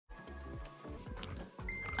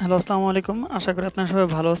Hello, আসসালামু আলাইকুম। আশা করি আপনারা সবাই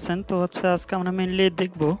ভালো আছেন। তো হচ্ছে আজকে আমরা মেইনলি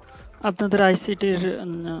দেখব আপনাদের আইসিটির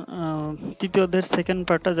তৃতীয় অধ্যায়ের সেকেন্ড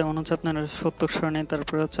পার্টটা, যেমন হচ্ছে আপনার সত্যক সারণী,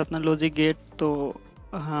 তারপরে হচ্ছে আপনার লজিক গেট। তো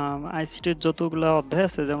হ্যাঁ, আইসিটির যতগুলো অধ্যায়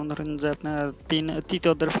আছে, যেমন ধরেন যে আপনার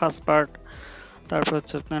তৃতীয় অধ্যায়ের ফার্স্ট পার্ট, তারপর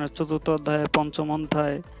হচ্ছে আপনার চতুর্থ অধ্যায়, পঞ্চম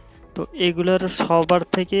অধ্যায়। তো এগুলোর সবার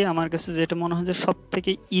থেকে আমার কাছে যেটা মনে হয় যে সব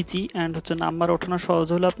থেকে ইজি অ্যান্ড হচ্ছে নাম্বার ওঠানো সহজ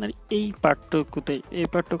হলো আপনার এই পার্টটুকুতে। এই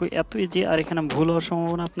পার্টটুকু এত ইজি, আর এখানে ভুল হওয়ার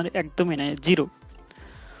সম্ভাবনা আপনার একদমই নেই, জিরো।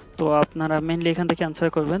 তো আপনারা মেইনলি এখান থেকে অ্যান্সার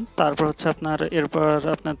করবেন। তারপর হচ্ছে আপনার এরপর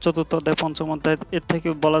আপনার চতুর্থ অধ্যায়, পঞ্চম অধ্যায়, এর থেকে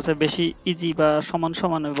বলা যায় বেশি ইজি বা সমান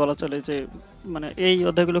সমান বলা চলে যে মানে এই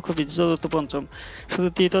অধ্যায়গুলো খুব ইজি। চতুর্থ পঞ্চম শুধু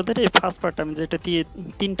তৃতীয় অধ্যায়ের এই ফার্স্ট পার্ট আমি যেটা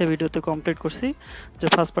তিনটা ভিডিওতে কমপ্লিট করছি, যে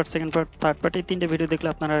first part, second part, third part, এই তিনটে ভিডিও দেখলে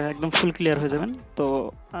আপনারা একদম ফুল ক্লিয়ার হয়ে যাবেন। তো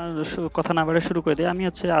কথা না বাড়ে শুরু করে দিই। আমি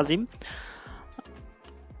হচ্ছে আজিম।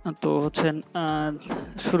 তো হচ্ছে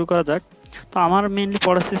শুরু করা যাক। তো আমার মেইনলি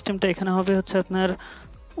পড়ার সিস্টেমটা এখানে হবে হচ্ছে আপনার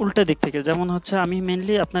উল্টা দিক থেকে। যেমন হচ্ছে আমি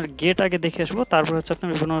মেইনলি আপনার গেট আগে দেখে আসবো, তারপর হচ্ছে আপনার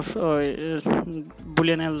বিভিন্ন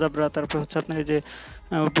বুলিয়ান অ্যালজাবরা, তারপর হচ্ছে আপনার এই যে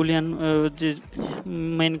বুলিয়ান যে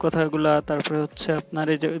মেইন কথাগুলা, তারপরে হচ্ছে আপনার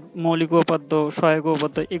এই যে মৌলিক উপপাদ্য, সহায়ক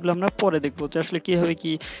উপপাদ্য, এগুলো আমরা পরে দেখবো যে আসলে কী হবে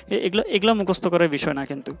কি। এগুলো এগুলো মুখস্থ করার বিষয় না,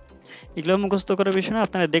 কিন্তু এগুলো মুখস্থ করার বিষয় না,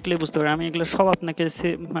 আপনারা দেখলেই বুঝতে পারেন। আমি এগুলো সব আপনাকে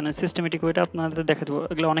মানে সিস্টেমেটিক ওইটা আপনাদের দেখা দেবো।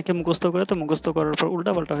 এগুলো অনেকে মুখস্থ করে, তো মুখস্থ করার পর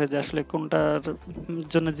উল্টাপাল্টা হয়ে যায়, আসলে কোনটার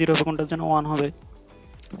জন্য জিরো হবে, কোনটার জন্য ওয়ান হবে।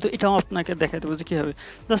 তো এটাও আপনাকে দেখাই দেবো যে কীভাবে।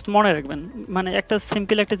 জাস্ট মনে রাখবেন, মানে একটা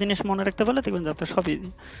সিম্পল একটা জিনিস মনে রাখতে পারলে দেখবেন যে আপনার সবই।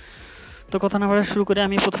 তো কথা না বলে শুরু করে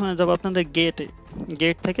আমি প্রথমে যাবো আপনাদের গেটে।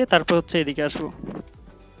 গেট থেকে তারপর হচ্ছে এদিকে আসবো।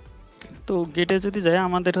 তো গেটে যদি যাই,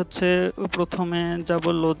 আমাদের হচ্ছে প্রথমে যাব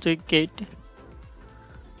লজিক গেট।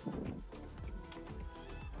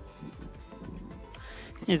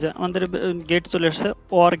 এই যে আমাদের গেট চলে আসছে,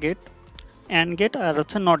 অর গেট, অ্যান্ড গেট, আর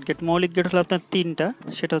হচ্ছে নট গেট। মৌলিক গেট হলো আপনার তিনটা,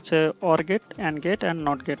 সেটা হচ্ছে or gate, and get, and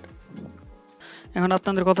not get. এখন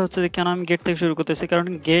আপনাদের কথা হচ্ছে যে কেন আমি গেট থেকে শুরু করতেছি, কারণ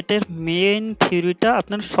গেটের মেইন থিওরিটা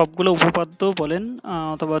আপনার সবগুলো উপপাদ্য বলেন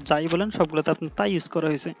অথবা যাই বলেন সবগুলোতে আপনার তাই ইউজ করা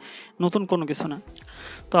হয়েছে, নতুন কোনো কিছু না।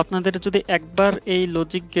 তো আপনাদের যদি একবার এই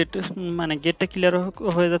লজিক গেট মানে গেটটা ক্লিয়ার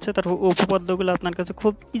হয়ে যাচ্ছে, তারপর উপপাদ্যগুলো আপনার কাছে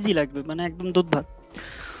খুব ইজি লাগবে, মানে একদম দুধভাত।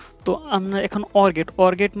 তো আমরা এখন অরগেট,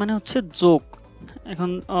 অরগেট মানে হচ্ছে যোগ। এখন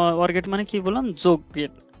অরগেট মানে কি বললাম, যোগ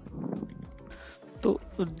গেট। তো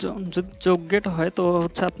যদি যোগ গেট হয়, তো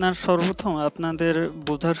হচ্ছে আপনার সর্বপ্রথম আপনাদের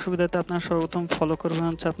বোঝার সুবিধাতে আপনার সর্বপ্রথম ফলো করবেন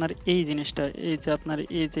হচ্ছে আপনার এই জিনিসটা। এই যে আপনার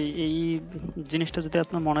এই যে এই জিনিসটা যদি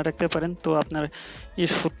আপনার মনে রাখতে পারেন, তো আপনার এই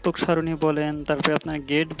সত্যক সারণী বলেন, তারপরে আপনার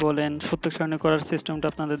গেট বলেন, সত্যক সারণী করার সিস্টেমটা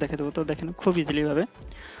আপনাদের দেখে দেবো। তো দেখেন খুব ইজিলি ভাবে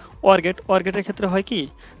অরগেট, অরগেটের ক্ষেত্রে হয় কি,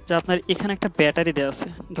 যে আপনার এখানে একটা ব্যাটারি দেওয়া আছে।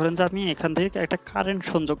 ধরেন যে আমি এখান থেকে একটা কারেন্ট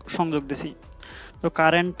সংযোগ দিছি। তো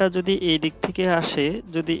কারেন্টটা যদি এই দিক থেকে আসে,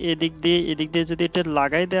 যদি এদিক দিয়ে যদি এটা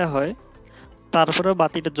লাগাই দেওয়া হয়, তারপরেও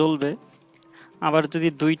বাতিটা জ্বলবে। আবার যদি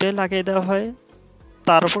দুইটাই লাগাই দেওয়া হয়,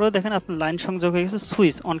 তারপরেও দেখেন আপনার লাইন সংযোগ হয়ে গেছে,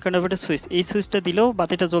 সুইচ অন কাইন্ড অফ একটা সুইচ। এই সুইচটা দিলেও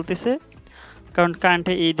বাতিটা জ্বলতেছে, কারণ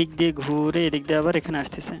কারেন্টটা এই দিক দিয়ে ঘুরে এদিক দিয়ে আবার এখানে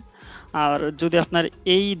আসতেছে। আর যদি আপনার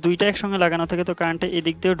এই দুইটা একসঙ্গে লাগানো থাকে, তো কারেন্টটা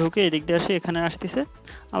এদিক দিয়ে ঢুকে এদিক দিয়ে আসে এখানে আসতেছে,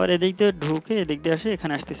 আবার এদিক দিয়ে ঢুকে এদিক দিয়ে আসে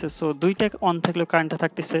এখানে আসতেছে। সো দুইটা অন থাকলেও কারেন্টটা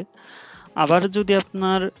থাকতেছে। আবার যদি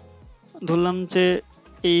আপনার ধরলাম যে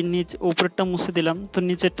এই উপরেরটা মুছে দিলাম, তো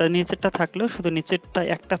নিচেরটা থাকলেও, শুধু নিচেরটা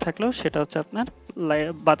একটা থাকলেও, সেটা হচ্ছে আপনার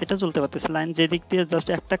বাতিটা জ্বলতে পারতেছে। লাইন যেদিক দিয়ে জাস্ট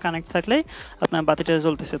একটা কানেক্ট থাকলেই আপনার বাতিটা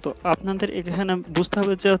জ্বলতেছে। তো আপনাদের এখানে বুঝতে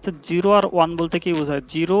হবে যে হচ্ছে জিরো আর ওয়ান বলতে কি বোঝায়।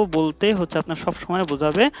 জিরো বলতে হচ্ছে আপনার সব সময়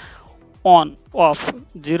বোঝাবে অন, অফ।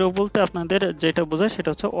 জিরো বলতে আপনাদের যেটা বোঝায় সেটা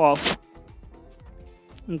হচ্ছে অফ।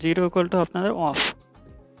 জিরো ইকুয়াল টু আপনাদের অফ,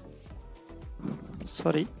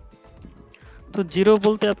 সরি। তো জিরো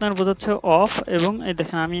বলতে আপনার বোঝাচ্ছে অফ, এবং এই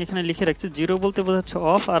দেখেন আমি এখানে লিখে রাখছি, জিরো বলতে বোঝাচ্ছে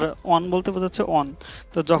অফ আর অন বলতে বোঝাচ্ছে অন।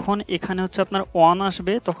 তো যখন এখানে হচ্ছে আপনার অন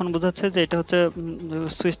আসবে, তখন বোঝাচ্ছে যে এটা হচ্ছে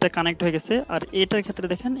সুইচটা কানেক্ট হয়ে গেছে। আর এটার ক্ষেত্রে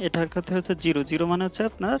দেখেন, এটার ক্ষেত্রে হচ্ছে জিরো, জিরো মানে হচ্ছে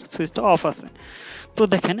আপনার সুইচটা অফ আছে। তো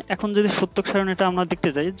দেখেন এখন যদি সত্যক সারণীটা আমরা দেখতে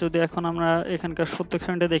যাই, যদি এখন আমরা এখানকার সত্যক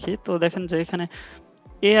সারণীটা দেখি, তো দেখেন যে এখানে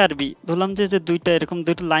এ আর বি ধরলাম যে দুইটা এরকম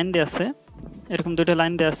দুইটা লাইন দেওয়া আছে, এরকম দুইটা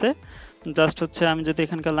লাইন দেওয়া আছে। জাস্ট হচ্ছে আমি যদি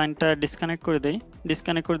এখানকার লাইনটা ডিসকানেক্ট করে দিই,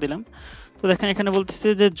 ডিসকানেক্ট করে দিলাম, তো দেখেন এখানে বলতেছে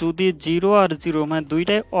যে যদি জিরো আর জিরো মানে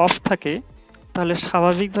দুইটাই অফ থাকে, তাহলে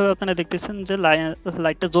স্বাভাবিকভাবে আপনারা দেখতেছেন যে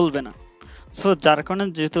লাইটটা জ্বলবে না। সো যার কারণে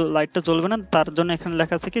যেহেতু লাইটটা জ্বলবে না, তার জন্য এখানে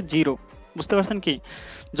লেখা আছে কি জিরো। বুঝতে পারছেন কি,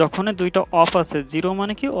 যখন দুইটা অফ আছে, জিরো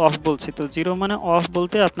মানে কি অফ বলছি, তো জিরো মানে অফ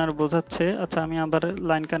বলতে আপনার বোঝাচ্ছে। আচ্ছা আমি আবার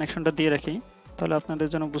লাইন কানেকশনটা দিয়ে রাখি, তাহলে আপনাদের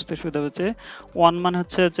জন্য বুঝতে সুবিধা হচ্ছে। ওয়ান মানে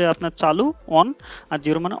হচ্ছে যে আপনার চালু, অন, আর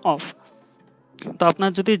জিরো মানে অফ। তো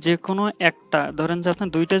আপনার যদি যে কোনো একটা ধরেন যে আপনার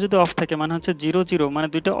দুইটা যদি অফ থাকে মানে হচ্ছে 0 0 মানে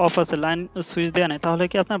দুইটা অফ আছে, লাইন সুইচ দেওয়া নেই, তাহলে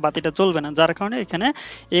কি আপনার বাতিটা জ্বলবে না, যার কারণে এখানে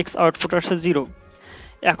এক্স আউটপুট আসছে 0।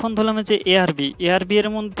 এখন ধরলাম যে এ আর বি এর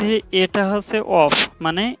মধ্যে এটা হচ্ছে অফ,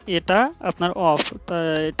 মানে এটা আপনার অফ, তা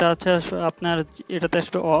এটা হচ্ছে আপনার এটাতে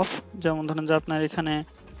আসবে অফ। যেমন ধরেন যে আপনার এখানে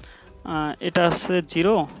এটা আসছে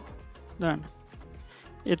 0, ধরেন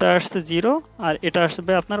এটা আসছে 0 আর এটা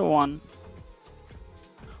আসবে আপনার 1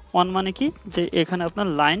 মানে কি যে এখানে আপনার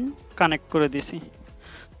লাইন কানেক্ট করে দিছি।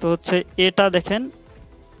 তো হচ্ছে এটা দেখেন,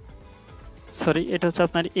 সরি এটা হচ্ছে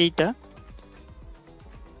আপনার এইটা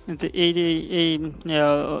যে এই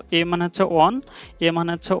এ মানে হচ্ছে 1, এ মানে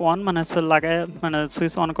হচ্ছে 1 মানে হচ্ছে লাগায় মানে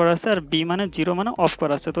সুইচ অন করা আছে, আর বি মানে 0 মানে অফ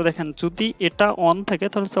করা আছে। তো দেখেন যদি এটা অন থাকে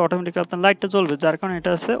তাহলে অটোমেটিক্যালি আপনার লাইটটা জ্বলবে, যার কারণে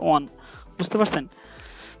এটা আছে 1, বুঝতে পারছেন?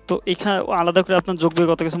 তো এখানে আলাদা করে আপনার যোগ বিয়োগ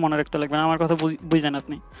কত কিছু মনে রাখতে লাগবে না, আমার কথা বুঝেন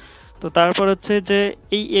আপনি। তো তারপর হচ্ছে যে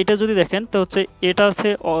এটা যদি দেখেন তো হচ্ছে এটা আছে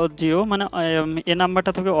 0 মানে এ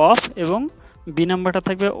নাম্বারটা থাকবে অফ এবং বি নাম্বারটা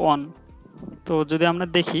থাকবে অন। তো যদি আমরা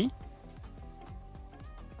দেখি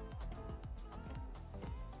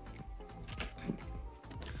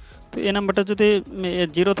তো এ নাম্বারটা যদি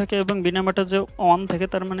 0 থাকে এবং বি নাম্বারটা যে অন থাকে,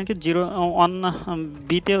 তার মানে কি 0 অন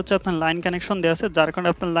বিতে হচ্ছে আপনার লাইন কানেকশন দেওয়া আছে, যার কারণে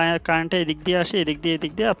আপনার লাইন কারেন্টটা এদিক দিয়ে আসে, এদিক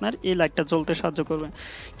দিয়ে আপনার এই লাইটটা জ্বলতে সাহায্য করবে।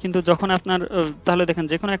 কিন্তু যখন আপনার তাহলে দেখেন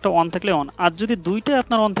যে কোনো একটা অন থাকলে অন, আর যদি দুইটা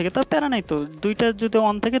আপনার অন থাকে তার প্যারা নাই, তো দুইটা যদি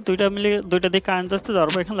অন থাকে দুইটা মিলে দুইটা দিয়ে কারেন্ট যাচ্ছে, যাওয়ার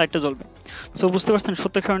পর এখানে লাইটটা জ্বলবে। সো বুঝতে পারছেন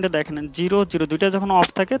সত্য কারেন্টে দেখেন 0 0 দুইটা যখন অফ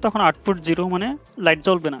থাকে তখন আউটপুট 0 মানে লাইট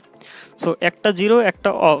জ্বলবে না। সো একটা 0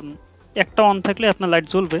 একটা অন, একটা অন থাকলে আপনার লাইট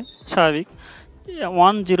জ্বলবে স্বাভাবিক,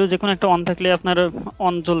 1 0 যে কোনো একটা অন থাকলে আপনার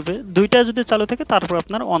অন জ্বলবে, দুইটা যদি চালু থাকে তারপর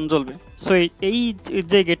আপনার অন জ্বলবে। সো এই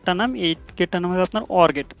যে গেটটার নাম, এই গেটটার নাম হলো আপনার অর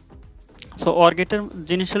গেট। সো অর গেটের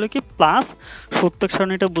জিনিস হলো কি প্লাস, সত্যক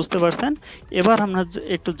সারণীটা বুঝতে পারছেন। এবার আমরা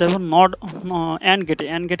একটু যাব নট অ্যান্ড গেটে।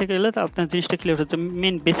 অ্যান্ড গেটে গেলে আপনার জিনিসটা ক্লিয়ার হচ্ছে,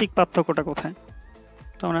 মেন বেসিক পার্থক্যটা কোথায়।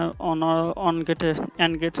 তো আমরা অন গেটে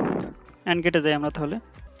অ্যান্ড গেটে যাই আমরা তাহলে।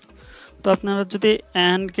 তো আপনারা যদি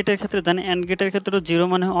অ্যান্ড গেটের ক্ষেত্রে জানেন, অ্যান্ড গেটের ক্ষেত্রে 0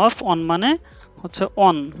 মানে অফ, অন মানে হচ্ছে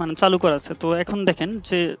অন মানে চালু করা আছে। তো এখন দেখেন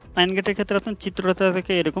যে অ্যান্ড গেটের ক্ষেত্রে আপনার চিত্রটা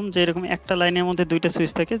থাকে এরকম, যে এরকম একটা লাইনের মধ্যে দুইটা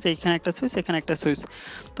সুইচ থাকে, যে এখানে একটা সুইচ এখানে একটা সুইচ।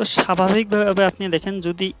 তো স্বাভাবিকভাবে আপনি দেখেন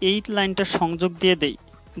যদি এই লাইনটা সংযোগ দিয়ে দেই,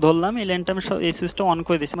 ধরলাম এই লাইনটা আমি এই সুইচটা অন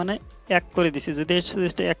করে দিছি মানে এক করে দিছি, যদি এই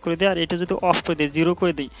সুইচটা এক করে দিই আর এটা যদি অফ করে দিই 0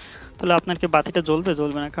 করে দিই, তাহলে আপনার কি বাতিটা জ্বলবে?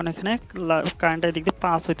 জ্বলবে না, কারণ এখানে কারেন্টটা এদিক দিয়ে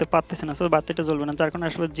পাস হইতে পারতেছে না, সো বাতিটা জ্বলবে না, যার কারণে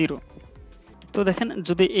আসলে 0। তো দেখেন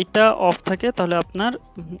যদি এটা অফ থাকে তাহলে আপনার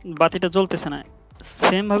বাতিটা জ্বলতেছে না।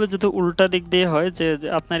 সেম ভাবে যদি উল্টা দিক দিয়ে হয়, যে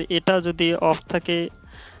আপনার এটা যদি অফ থাকে,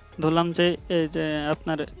 ধরলাম যে এই যে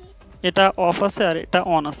আপনার এটা অফ আছে আর এটা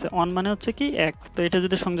অন আছে, অন মানে হচ্ছে কি এক, তো এটা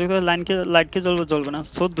যদি সংযোগ করে লাইটকে জ্বলবে না।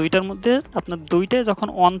 সো দুইটার মধ্যে আপনার দুইটাই যখন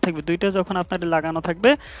অন থাকবে, দুইটা যখন আপনার লাগানো থাকবে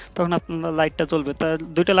তখন আপনার লাইটটা জ্বলবে। তা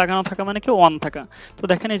দুইটা লাগানো থাকা মানে কি অন থাকা। তো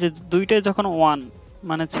দেখেন এই যে দুইটাই যখন ওয়ান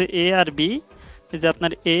মানে হচ্ছে এ আর বি, এই যে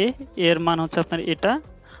আপনার এর মান হচ্ছে আপনার এটা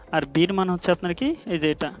আর বির মান হচ্ছে আপনার কি এই যে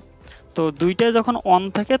এটা। তো দুইটাই যখন অন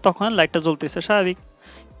থাকে তখন লাইটটা জ্বলতেছে স্বাভাবিক।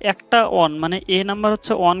 একটা অন মানে এ নাম্বার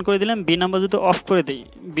হচ্ছে অন করে দিলাম, বি নাম্বার যদি অফ করে দিই,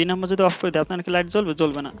 আপনার কি লাইট জ্বলবে?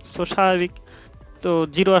 জ্বলবে না, সো স্বাভাবিক। তো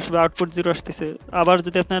 0 আসবে, আউটপুট 0 আসতেছে। আবার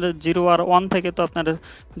যদি আপনার 0 আর 1 থাকে তো আপনার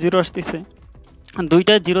 0 আসতেছে।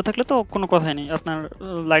 দুইটা 0 থাকলে তো কোনো কথাই নেই, আপনার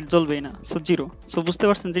লাইট জ্বলবেই না, সো 0। সো বুঝতে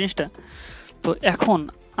পারছেন জিনিসটা? তো এখন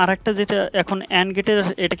আরেকটা যেটা এখন অ্যান্ড গেটের,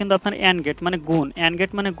 এটা কিন্তু আপনার অ্যান্ড গেট মানে গুণ, অ্যান্ড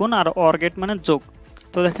গেট মানে গুণ আর অর গেট মানে যোগ।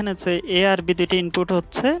 তো দেখেন হচ্ছে এ আর বি দুইটা ইনপুট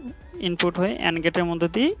হয়ে অ্যান্ড গেটের মধ্যে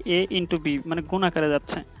দিয়ে এ ইন্টু বি মানে গুণ আকারে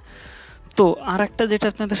যাচ্ছে। তো আরেকটা যেটা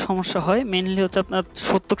আপনাদের সমস্যা হয় মেইনলি হচ্ছে আপনার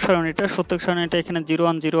সত্যক সারণীটা এখানে 0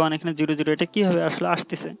 1 0 1 এখানে 0 0, এটা কীভাবে আসলে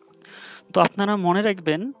আসতেছে। তো আপনারা মনে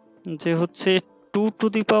রাখবেন যে হচ্ছে 2 to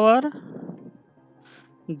the power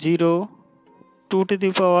 0, 2 to the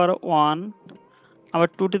পাওয়ার 1, আবার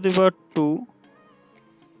 2 to the power 2,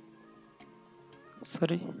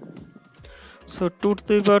 so 2 to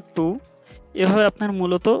the পাওয়ার 2, এভাবে আপনার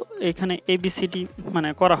মূলত এখানে এবিসিডি মানে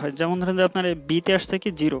করা হয়। যেমন ধরেন যে আপনার বিতে আসছে কি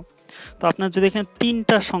 0, তো আপনার যদি এখানে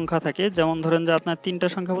 3টা সংখ্যা থাকে, যেমন ধরেন যে আপনার 3টা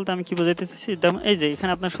সংখ্যা বলতে আমি কি বোঝাইতে চাইছি, যেমন এই যে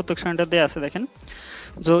এখানে আপনার সত্যক সারণীটা দেওয়া আছে দেখেন,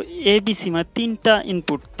 যে এবিসি মানে 3টা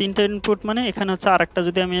ইনপুট মানে এখানে হচ্ছে আরেকটা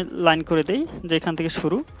যদি আমি লাইন করে দেই যে এখান থেকে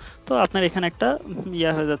শুরু, তো আপনার এখানে একটা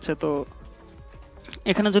ইয়া হয়ে যাচ্ছে। তো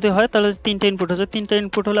এখানে যদি হয় তাহলে 3টা ইনপুট হচ্ছে, 3টা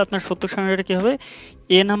ইনপুট হলে আপনার সত্যক সারণীটা কি হবে,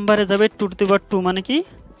 এ নাম্বারে যাবে 2 টু দি পাওয়ার 2 মানে কি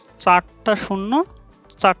 4টা 0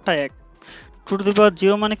 4টা 1, 2 টু দি পাওয়ার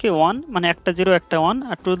 0 মানে কি 1 মানে একটা 0 একটা 1,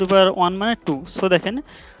 আর 2 টু দি পাওয়ার 1 মানে 2। সো দেখেন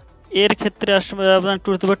এর ক্ষেত্রে আসবে আপনার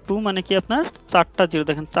 2 টু দি পাওয়ার 2 মানে কি আপনার 4টা 0,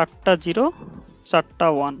 দেখেন 4টা 0 4টা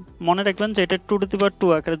 1 মনে রাখবেন যে এটা 2^2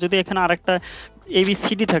 আকারে যদি এখানে আরেকটা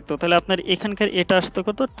ABCD থাকতো তাহলে আপনার এখানকার এটা আসতো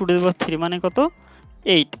কত 2^3 মানে কত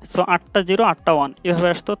 8 সো 8টা 0 8টা 1 এভাবে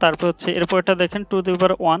আসতো তারপর হচ্ছে এরপর এটা দেখেন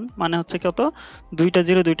 2^1 মানে হচ্ছে কত 2টা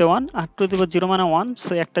 0 2টা 1 আর 2^0 মানে 1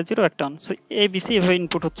 সো একটা 0 একটা 1 সো ABC এভাবে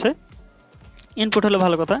ইনপুট হচ্ছে ইনপুট হলে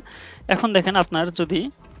ভালো কথা এখন দেখেন আপনার যদি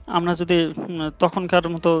আমরা যদি তখনকার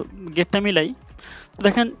মতো গেটটা মিলাই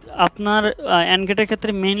দেখেন আপনার অ্যান্ড গেটের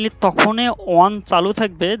ক্ষেত্রে মেইনলি তখনই 1 চালু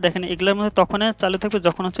থাকবে দেখেন এগুলোর মধ্যে তখনই চালু থাকবে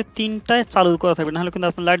যখন হচ্ছে 3টায় চালু করা থাকবে নাহলে কিন্তু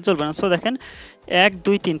আপনার লাইট জ্বলবে না সো দেখেন 1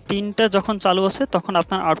 2 3 3টা যখন চালু আছে তখন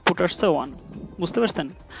আপনার আউটপুট আসছে 1 বুঝতে পারছেন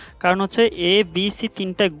কারণ হচ্ছে A B C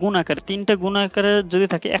তিনটা গুণ আকারে যদি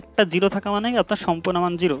থাকে একটা 0 থাকা মানে আপনার সম্পূর্ণ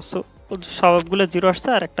মান 0 সো সবগুলো 0 আসছে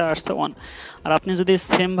আর একটা আসছে 1 আর আপনি যদি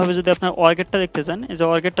সেম ভাবে যদি আপনার OR গেটটা দেখতে চান এই যে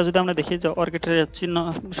OR গেটটা যদি আমরা দেখি যে OR গেটের চিহ্ন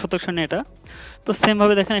সূচক সারণী এটা তো সেম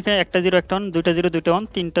ভাবে দেখেন এখানে একটা 0 একটা 1 দুইটা 0 দুইটা 1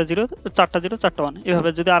 তিনটা 0 চারটা 0 চারটা 1 এভাবে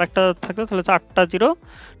যদি আরেকটা থাকতো তাহলে 8টা 0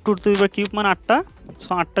 2 টু দি পাওয়ার কিউব মানে 8টা সো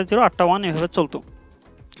 8টা 0 8টা 1 এভাবে চলতো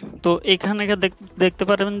তো এখানে দেখতে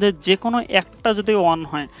পারবেন যে কোনো একটা যদি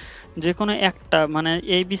 1 হয় যে কোনো একটা মানে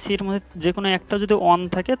ABC এর মধ্যে যে কোনো একটা যদি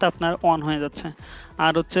 1 থাকে তা আপনার 1 হয়ে যাচ্ছে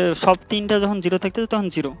আর হচ্ছে সব তিনটা যখন 0 থাকতে তখন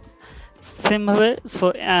 0 সেম ভাবে so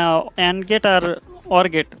AND gate R OR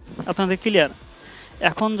gate আপনাদের ক্লিয়ার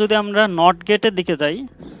এখন যদি আমরা নট গেটের দিকে যাই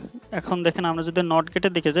এখন দেখেন আমরা যদি নট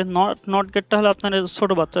গেটের দিকে যাই নট গেটটা হলো আপনার ছোট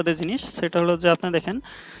বাচ্চাদের জিনিস সেটা হলো যে আপনি দেখেন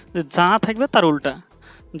যে যা থাকবে তার উল্টা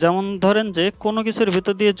যেমন ধরেন যে কোনো কিছুর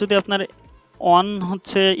ভিতর দিয়ে যদি আপনার 1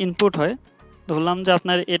 হচ্ছে ইনপুট হয় ধরলাম যে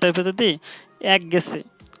আপনার এটার ভিতর দিয়ে 1 গেছে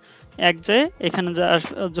 1 যায় এখানে যা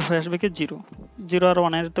হয়ে আসবে কি 0 আর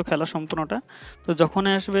 1 এর তো খেলা সম্পূর্ণটা তো যখন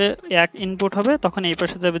আসবে 1 ইনপুট হবে তখন এই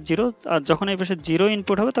পাশে যাবে 0 আর যখন এই পাশে 0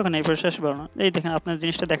 ইনপুট হবে তখন এই পাশে আসবে 1 এই দেখেন আপনার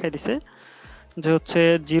জিনিসটা দেখাই দিছে যে হচ্ছে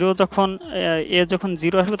 0 যখন যখন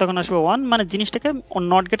 0 আসবে তখন আসবে 1 মানে জিনিসটাকে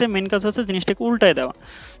নট গেটের মেইন কাজ হচ্ছে জিনিসটাকে উল্টায় দেওয়া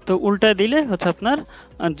তো উল্টায় দিলে হচ্ছে আপনার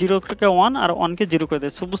 0 থেকে 1 আর 1 কে 0 করে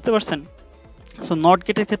দেয় সো বুঝতে পারছেন সো নট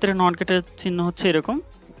গেটের ক্ষেত্রে নট গেটের চিহ্ন হচ্ছে এরকম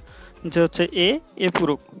যে হচ্ছে এ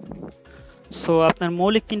পূরক সো আপনার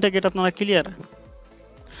মৌলিক তিনটা গেট আপনারা ক্লিয়ার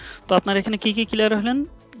তো আপনার এখানে কি কি ক্লিয়ার হলেন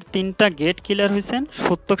তিনটা গেট ক্লিয়ার হয়েছেন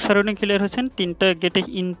সত্যক সারণী ক্লিয়ার হয়েছেন তিনটা গেটে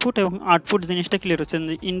ইনপুট এবং আউটপুট জিনিসটা ক্লিয়ার হয়েছেন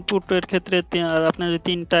ইনপুটের ক্ষেত্রে আপনার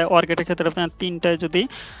তিনটা OR গেটের ক্ষেত্রে আপনার তিনটায় যদি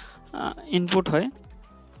ইনপুট হয়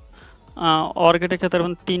OR গেটের ক্ষেত্রে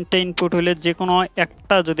তিনটা ইনপুট হলে যে কোনো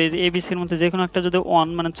একটা যদি ABCর মধ্যে যে কোনো একটা যদি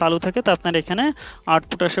 1 মানে চালু থাকে তা আপনার এখানে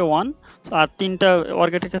আউটপুট আসে 1 আর তিনটা OR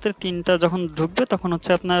গেটের ক্ষেত্রে তিনটা যখন ঢুকবে তখন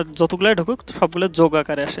হচ্ছে আপনার যতগুলাই ঢুকুক সবগুলো যোগ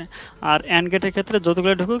আকারে আসে আর AND গেটের ক্ষেত্রে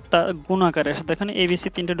যতগুলাই ঢুকুক তা গুণ আকারে আসে দেখেন ABC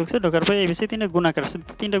তিনটা ঢুকছে ঢোকার পরে ABC তিনটা গুণ আকারে আসে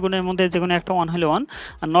তিনটা গুণের মধ্যে যে কোনো একটা 1 হলে 1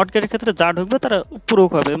 আর নট গেটের ক্ষেত্রে যা ঢুকবে তারা পূরক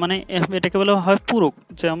হবে মানে এটাকে বলা হয় পূরক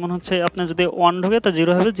যেমন হচ্ছে আপনার যদি 1 ঢোকে তা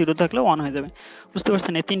 0 হবে 0 থাকলে 1 হয়ে যাবে বুঝতে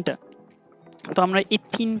পারছেন এই তিনটা তো আমরা এই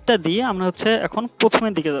তিনটা দিয়ে আমরা হচ্ছে এখন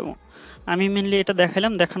প্রথমের দিকে যাব আমি মেইনলি এটা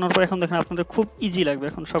দেখাইলাম দেখানোর পর এখন দেখেন আপনাদের খুব ইজি লাগবে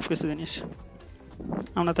এখন সব কিছু জিনিস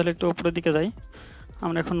আমরা তাহলে একটু উপরের দিকে যাই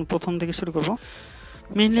আমরা এখন প্রথম থেকে শুরু করব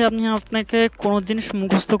মেইনলি আপনাকে কোনো জিনিস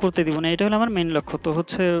মুখস্থ করতে দিব না এটা হলো আমার মেইন লক্ষ্য তো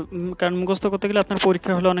হচ্ছে কারণ মুখস্থ করতে গেলে আপনার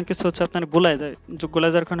পরীক্ষা হলে অনেক কিছু হচ্ছে আপনার গোলায় যায়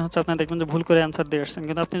গোলায় যাওয়ার কারণে হচ্ছে আপনার দেখবেন যে ভুল করে অ্যান্সার দিয়ে আসছেন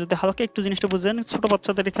কিন্তু আপনি যদি হালকা একটু জিনিসটা বুঝেন ছোটো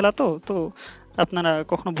বাচ্চাদের খেলা তো আপনারা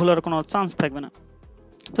কখনো ভুল হওয়ার কোনো চান্স থাকবে না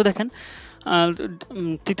তো দেখেন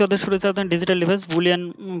তৃতীয় অধ্যায় শুরু হচ্ছে আপনার ডিজিটাল ডিভাইস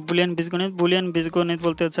বুলিয়ান বীজগণিত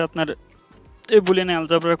বলতে হচ্ছে আপনার এই বুলিয়ান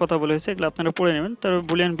অ্যালজেব্রার কথা বলা হয়েছে এগুলো আপনারা পড়ে নেবেন তারপর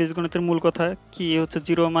বুলিয়ান বীজগণিতের মূল কথা কি হচ্ছে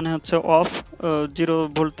 0 মানে হচ্ছে অফ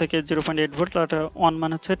 0 ভোল্ট থেকে 0.8 ভোল্ট আর 1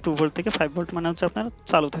 মানে হচ্ছে 2 ভোল্ট থেকে 5 ভোল্ট মানে হচ্ছে আপনার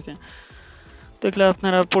চালু থাকে তো এগুলো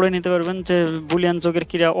আপনারা পড়ে নিতে পারবেন যে বুলিয়ান যোগের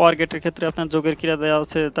ক্রিয়া OR গেটের ক্ষেত্রে আপনার যোগের ক্রিয়া দেওয়া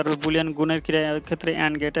আছে তারপর বুলিয়ান গুণের ক্রিয়ার ক্ষেত্রে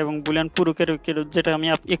AND গেট এবং বুলিয়ান পূরকের যেটা আমি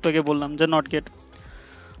একটু আগে বললাম যে নট গেট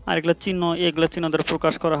আর এগুলো চিহ্ন দ্বারা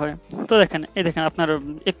প্রকাশ করা হয় তো দেখেন আপনার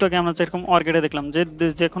একটু আগে আমরা যেরকম OR গেটে দেখলাম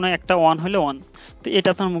যে কোনো একটা 1 হলে 1 তো এটা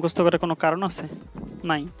আপনার মুখস্থ করার কোনো কারণ আছে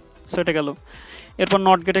নাই সো এটা গেল এরপর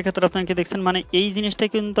নট গেটের ক্ষেত্রে আপনারা কি দেখছেন মানে এই জিনিসটাই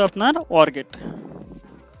কিন্তু আপনার OR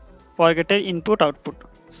গেটের ইনপুট আউটপুট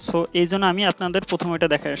সো এই জন্য আমি আপনাদের প্রথমে এটা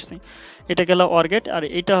দেখে আসছি এটা গেল OR গেট আর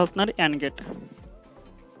এটা আপনার AND গেট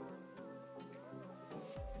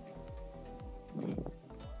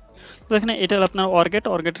তো এখানে এটা আপনার OR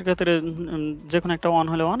গেটের ক্ষেত্রে যে কোনো একটা 1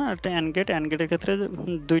 হলে 1 আর একটা AND গেটের ক্ষেত্রে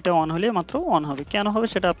দুইটা 1 হলে মাত্র 1 হবে কেন হবে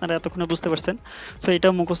সেটা আপনারা এতক্ষণে বুঝতে পারছেন সো এটা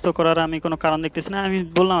মুখস্থ করার আমি কোনো কারণ দেখতেছি না আমি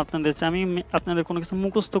বললাম আপনাদের যে আমি আপনাদের কোনো কিছু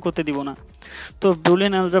মুখস্থ করতে দিব না তো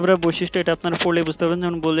বুলিয়ান অ্যালজেব্রার বৈশিষ্ট্য এটা আপনারা পড়লে বুঝতে পারবেন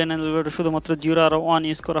যেমন বুলিয়ান অ্যালজেব্রা শুধুমাত্র 0 আর 1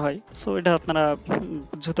 ইউজ করা হয় সো এটা আপনারা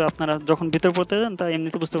যেহেতু আপনারা যখন ভিতরে পড়তে যান তা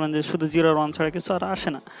এমনিতে বুঝতে পারেন যে শুধু 0 আর 1 ছাড়া কিছু আর আসে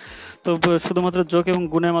না তো শুধুমাত্র যোগ এবং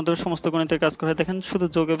গুণের মাধ্যমে সমস্ত গণিতের কাজ করা হয়। দেখেন শুধু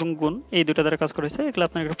যোগ এবং গুণ এই দুটো দ্বারা কাজ করা হয়েছে। এগুলো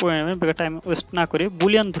আপনার একটা পড়ে নেবেন, বেকার টাইম ওয়েস্ট না করে।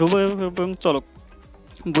 বুলিয়ান ধ্রুবক এবং চলক,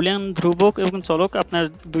 বুলিয়ান ধ্রুবক এবং চলক আপনার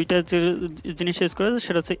দুইটা যে জিনিস ইউজ করে,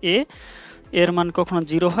 সেটা হচ্ছে এর মান কখনো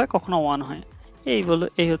 0 হয় কখনো 1 হয়।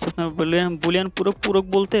 এই হচ্ছে আপনার বুলিয়ান পূরক। পূরক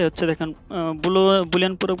বলতে হচ্ছে দেখেন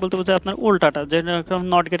বুলিয়ান পূরক বলতে বোঝায় আপনার উল্টাটা, যেটা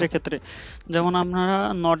নট গেটের ক্ষেত্রে, যেমন আপনারা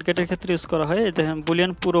নট গেটের ক্ষেত্রে ইউজ করা হয়। দেখেন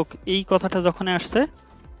বুলিয়ান পূরক এই কথাটা যখন আসছে,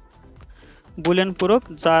 বুলিয়ান পূরক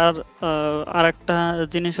যার আর একটা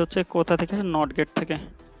জিনিস হচ্ছে কোথা থেকে, নট গেট থেকে।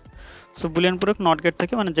 সো বুলিয়ান পূরক নট গেট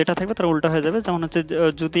থেকে, মানে যেটা থাকবে তার উল্টা হয়ে যাবে। যেমন হচ্ছে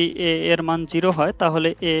যদি এর মান 0 হয় তাহলে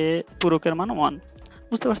পূরকের মান 1।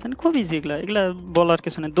 বুঝতে পারছেন, খুব ইজি। এগুলা বলার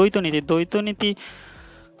কিছু নেই। দ্বৈত নীতি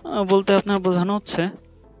বলতে আপনার বোঝানো হচ্ছে,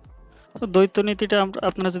 তো দ্বৈত নীতিটা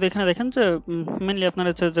আপনারা যদি এখানে দেখেন যে মেনলি আপনার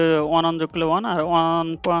হচ্ছে যে 1 যোগ করলে 1 আর 1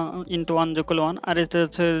 ইন্টু 1 যোগ করলে 1, আর এটা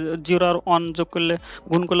হচ্ছে 0 আর 1 যোগ করলে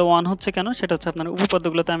গুণ করলে 1 হচ্ছে কেন, সেটা হচ্ছে আপনার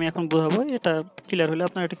উপপাদ্যগুলোতে আমি এখন বোঝাবো। এটা ক্লিয়ার হলে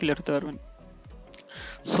আপনারা এটা ক্লিয়ার হতে পারবেন।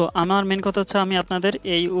 সো আমার মেন কথা হচ্ছে আমি আপনাদের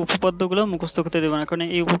এই উপপাদ্যগুলো মুখস্থ করতে দেবো না, কারণ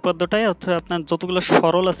এই উপপাদ্যটাই হচ্ছে আপনার যতগুলো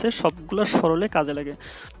সরল আছে সবগুলো সরলে কাজে লাগে।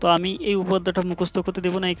 তো আমি এই উপপাদ্যটা মুখস্থ করতে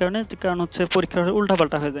দেবো না এই কারণ হচ্ছে পরীক্ষার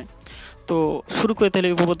উল্টাপাল্টা হয়ে যায়। তো শুরু করে তাহলে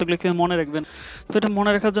এই উপপাদ্যগুলো কীভাবে মনে রাখবেন। তো এটা মনে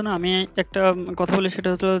রাখার জন্য আমি একটা কথা বলি, সেটা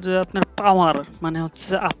হচ্ছে যে আপনার পাওয়ার, মানে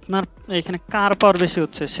হচ্ছে আপনার এখানে কার পাওয়ার বেশি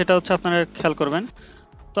হচ্ছে সেটা হচ্ছে আপনারা খেয়াল করবেন।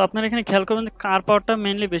 তো আপনারা এখানে খেয়াল করবেন যে কার পাওয়ারটা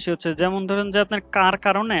মেইনলি বেশি হচ্ছে। যেমন ধরেন যে আপনার কার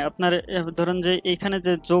কারণে আপনার ধরেন যে এইখানে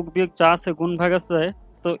যে যোগ বিয়োগ যা আছে, গুণ ভাগ আছে,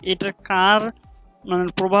 তো এটার কার মানে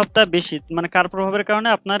প্রভাবটা বেশি, মানে কার প্রভাবের কারণে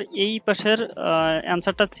আপনার এই পাশের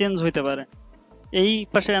অ্যান্সারটা চেঞ্জ হইতে পারে। এই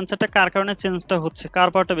পাশের অ্যান্সারটা কার কারণে চেঞ্জটা হচ্ছে, কার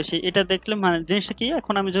পাওয়ারটা বেশি, এটা দেখলে মানে জিনিসটা কি,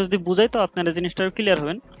 এখন আমি যদি বুঝাই তো আপনারা জিনিসটা ক্লিয়ার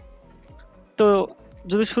হবেন। তো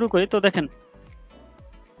যদি শুরু করি, তো দেখেন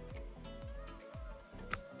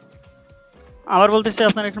আবার বলতেছি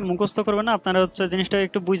আপনারা একটু মুখস্থ করবেন না, আপনারা হচ্ছে জিনিসটা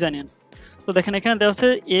একটু বুঝে নিন। তো দেখেন এখানে দেওয়া আছে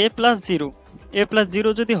a+0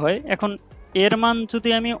 যদি হয়, এখন এর মান যদি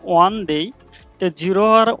আমি 1 দেই, তো 0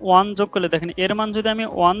 আর 1 যোগ করলে, দেখেন এর মান যদি আমি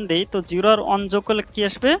 1 দেই তো 0 আর 1 যোগ করলে কি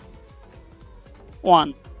আসবে, 1।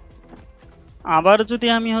 আবার যদি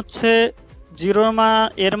আমি হচ্ছে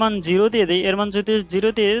এর মান 0 দিয়ে দিই, এর মান যদি 0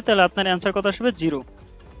 দিয়ে দিই তাহলে আপনার অ্যান্সার কত আসবে, 0।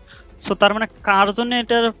 সো তার মানে কার জন্য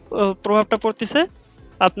এটার প্রভাবটা পড়তেছে,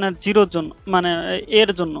 আপনার 0-র জন্য, মানে এর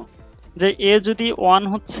জন্য। যে এ যদি 1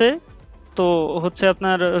 হচ্ছে তো হচ্ছে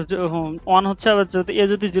আপনার 1 হচ্ছে, আবার যদি এ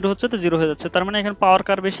যদি 0 হচ্ছে তো 0 হয়ে যাচ্ছে। তার মানে এখানে পাওয়ার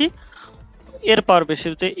কার বেশি, এর পাওয়ার বেশি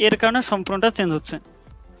হচ্ছে, এর কারণে সম্পূর্ণটা চেঞ্জ হচ্ছে।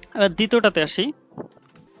 এবার দ্বিতীয়টাতে আসি,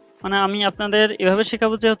 মানে আমি আপনাদের এভাবে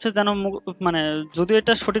শেখাবো যে হচ্ছে যেন মানে যদিও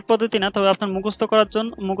এটা সঠিক পদ্ধতি না, তবে আপনার মুখস্থ করার জন্য,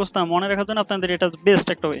 মুখস্থ মনে রাখার জন্য আপনাদের এটা বেস্ট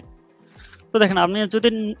একটা ওয়ে। তো দেখেন আপনি যদি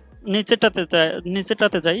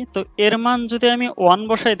নিচেরটাতে যাই, তো এর মান যদি আমি 1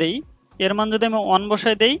 বসাই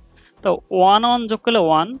দেই, তো 1 যোগ করলে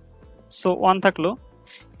 1, সো 1 থাকলো।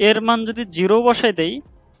 এর মান যদি 0 বসাই দেই,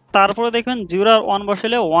 তারপরে দেখবেন 0 আর 1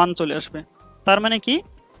 বসাইলে 1 চলে আসবে। তার মানে কি,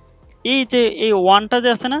 এই যে এই 1টা যে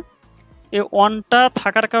আছে না, এই 1টা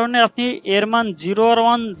থাকার কারণে আপনি এর মান 0 আর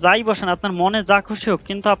 1 যাই বসান, আপনার মনে যা খুশি হোক,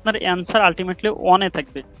 কিন্তু আপনার অ্যান্সার আলটিমেটলি 1-এ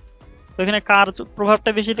থাকবে। তো এখানে কার প্রভাবটা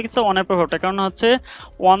বেশি দেখছে, 1-এর প্রভাবটা, কারণ হচ্ছে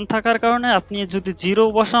 1 থাকার কারণে আপনি যদি 0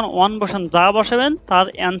 বসান, 1 বসান, যা বসাবেন তার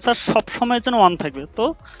অ্যান্সার সব সময়ের জন্য 1 থাকবে। তো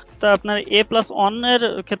আপনার a+1 এর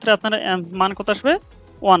ক্ষেত্রে আপনার মান কত আসবে,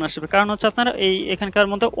 1 আসবে, কারণ হচ্ছে আপনার এখানকার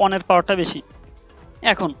মধ্যে 1-এর পাওয়ারটা বেশি।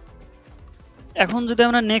 এখন যদি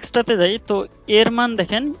আমরা নেক্সটটাতে যাই, তো এর মান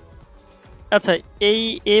দেখেন, আচ্ছা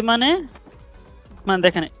এই মানে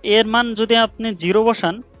দেখেন এর মান যদি আপনি 0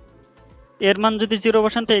 বসান,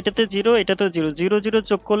 তো এটাতে 0, এটাতে 0, 0 0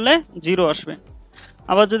 যোগ করলে 0 আসবে।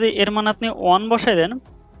 আবার যদি এর মান আপনি 1 বসাই দেন,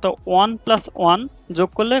 তো 1 + 1 যোগ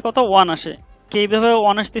করলে কত, 1 আসে। এইভাবে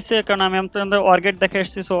 1 আসতেছে কারণ আমি আপনাদের অর্গেট দেখে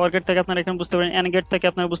আসছি। সো অর্গেট থেকে আপনারা এখানে বুঝতে পারেন, এনগেট থেকে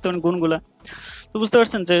আপনারা বুঝতে পারেন গুণগুলা। তো বুঝতে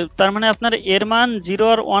পারছেন যে তার মানে আপনার এর মান 0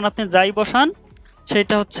 আর 1 আপনি যাই বসান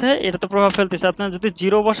সেটা হচ্ছে এটাতে প্রভাব ফেলতেছে। আপনার যদি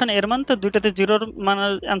 0 বসান এর মান, তো দুইটাতে 0-র মানে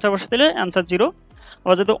অ্যান্সার বসাই দিলে অ্যান্সার 0।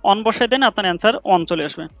 আবার যদি 1 বসাই দেন আপনার অ্যান্সার 1 চলে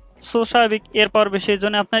আসবে। সো স্বাভাবিক, এর পাওয়ার বেশি, এই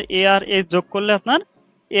জন্য আপনার এ আর এ যোগ করলে আপনার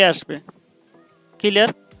এ আসবে। ক্লিয়ার?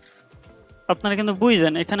 আপনারা কিন্তু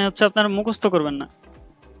বুঝছেন, এখানে হচ্ছে আপনারা মুখস্থ করবেন না।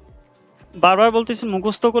 বারবার বলতেছি,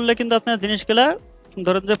 মুখস্থ করলে কিন্তু আপনার জিনিসগুলা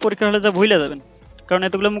ধরেন যে পরীক্ষা হলে যা ভুলে যাবেন, কারণ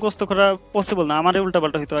এতগুলো মুখস্থ করা পসিবল না, আমারই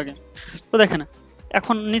উল্টাপাল্টা হইতো আগে। তো দেখেন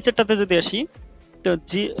এখন নিচেরটাতে যদি আসি, তো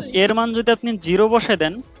এর মান যদি আপনি 0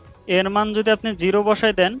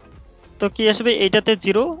 বসাই দেন, তো কি আসবে, এইটাতে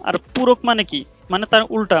 0, আর পূরক মানে কি, মানে তার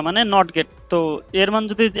উল্টা, মানে নট গেট। তো এর মান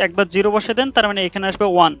যদি একবার 0 বসাই দেন, তার মানে এখানে আসবে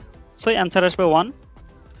 1, সো অ্যান্সার আসবে 1।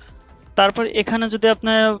 তারপর এখানে যদি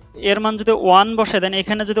আপনার এর মান যদি 1 বসায় দেন,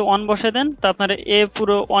 এখানে যদি 1 বসায় দেন, তা আপনার এ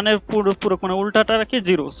পুরো 1 এর পুরো মানে উল্টাটা কি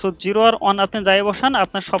 0। সো 0 আর 1 আপনি যাই বসান,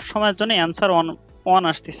 আপনার সব সময়ের জন্য অ্যান্সার 1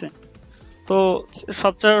 আসতেছে। তো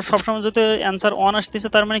সবসময় যদি অ্যান্সার 1 আসতেছে,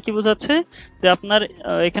 তার মানে কি বোঝাচ্ছে যে আপনার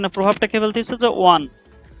এখানে প্রভাবটা কে বলতেছে যে 1,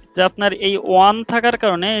 যে আপনার এই 1 থাকার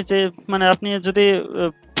কারণে, যে মানে আপনি যদি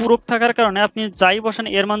পূরক থাকার কারণে আপনি যাই বসান,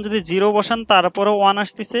 এর মান যদি 0 বসান তারপরেও 1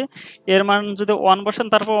 আসতেছে, এর মান যদি 1 বসান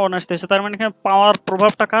তারপর 1 আসতেছে, তার মানে এখানে পাওয়ার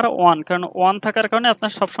প্রভাবটা কার 1, কারণ 1 থাকার কারণে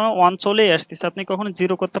আপনার সবসময় 1 চলেই আসতেছে, আপনি কখনো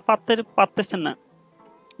 0 করতে পারতেছেন না,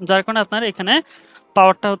 যার কারণে আপনার এখানে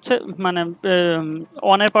পাওয়ারটা হচ্ছে মানে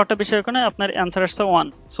 1 এর পাওয়ারটা বেশি হওয়ার কারণে আপনার অ্যান্সার আসছে 1।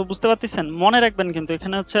 সো বুঝতে পারতেছেন, মনে রাখবেন কিন্তু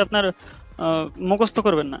এখানে হচ্ছে আপনার মুখস্থ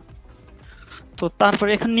করবেন না। তো তারপরে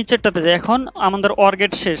এখন নিচেরটাতে যায়, এখন আমাদের অর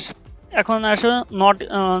গেট শেষ। এখন আসে নট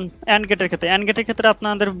অ্যান্ড গেটের ক্ষেত্রে। অ্যান্ড গেটের ক্ষেত্রে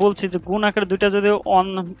আপনাদের বলছি যে গুণ আকারে দুইটা যদি অন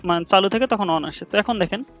মানে চালু থাকে তখন অন আসে। তো এখন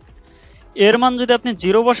দেখেন এর মান যদি আপনি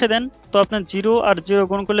 0 বসে দেন, তো আপনার 0 আর 0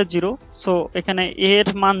 গুণ করলে 0। সো এখানে এর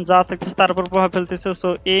মান যা থাকতেছে তার উপর প্রভাব ফেলতেছে। So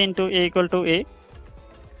a into A equal to A,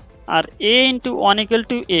 R a into 1 equal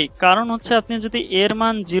to এ। কারণ হচ্ছে আপনি যদি এর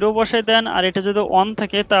মান 0 বসে দেন আর এটা যদি 1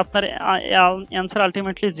 থাকে, তা আপনার অ্যান্সার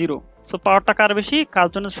আলটিমেটলি 0। সো পাওয়ারটা কার বেশি, কার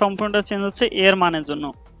জন্য সম্পূর্ণটা চেঞ্জ হচ্ছে, এর মানের জন্য।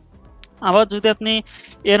 আবার যদি আপনি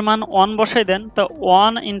এর মান 1 বসাই দেন, তো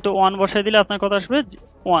 1 ইন্টু 1 বসাই দিলে আপনার কত আসবে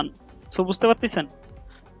 1। সো বুঝতে পারতেছেন,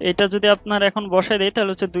 এটা যদি আপনার এখন বসাই দেয়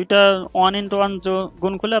তাহলে হচ্ছে দুইটা 1 ইন্টু 1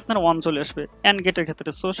 গুণ করলে আপনার 1 চলে আসবে অ্যান্ড গেটের ক্ষেত্রে।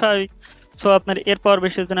 সো স্বাভাবিক, সো আপনার এর পাওয়ার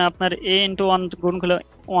বেশি জন্য আপনার a ইন্টু 1 গুণ করলে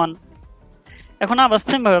 1। এখন আবার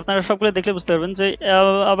সেম ভাবে আপনারা সবগুলো দেখলে বুঝতে পারবেন যে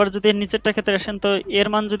আবার যদি নিচেরটা ক্ষেত্রে আসেন, তো এর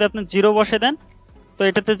মান যদি আপনি 0 বসে দেন, তো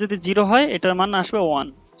এটাতে যদি 0 হয় এটার মান আসবে 1।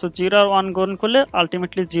 সো 0 আর 1 গুণ করলে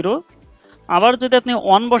আলটিমেটলি 0। আবার যদি আপনি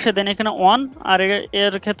 1 বসে দেন, এখানে 1 আর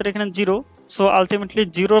এর ক্ষেত্রে এখানে 0। সো আলটিমেটলি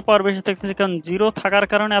 0 পাওয়ার বেশি থাকতেছে, কারণ 0 থাকার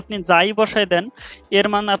কারণে আপনি যাই বসাই দেন, এর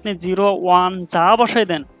মান আপনি 0 1 যা বসাই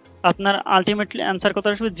দেন, আপনার আলটিমেটলি অ্যান্সার কত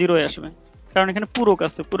আসবে 0 আসবে, কারণ এখানে পূরক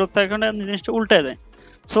আছে। পূরক থাকার কারণে আপনি জিনিসটা উল্টায় দেয়।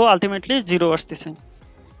 সো আলটিমেটলি 0 আসতেছে।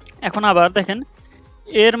 এখন আবার দেখেন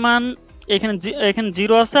এর মান এখানে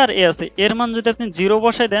 0 আছে আর এ আছে, এর মান যদি আপনি 0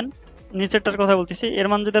 বসাই দেন, নিচেরটার কথা বলতেছি, এর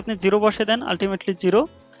মান যদি আপনি 0 বসাই দেন আলটিমেটলি 0,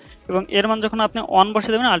 এবং এর মান যখন আপনি 1 বসে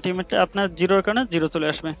দেবেন আলটিমেটলি আপনার 0 এর কারণে 0 চলে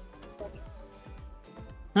আসবে।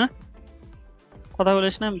 হ্যাঁ, কথা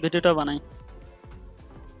বলিস না, ভিডিওটা বানাই।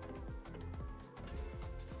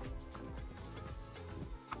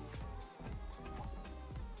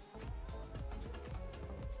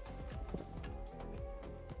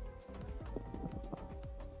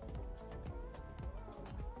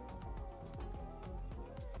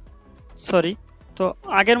 সরি, তো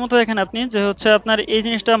আগের মতো দেখেন আপনি যে হচ্ছে আপনার এই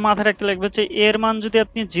জিনিসটা মাথায় রাখতে লাগবে যে এর মান যদি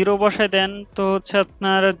আপনি 0 বসায় দেন, তো হচ্ছে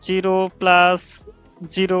আপনার 0 প্লাস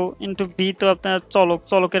 0 ইন্টু বি, তো আপনার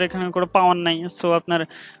চলকের এখানে কোনো পাওয়ার নাই। সো আপনার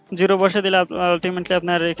 0 বসে দিলে আলটিমেটলি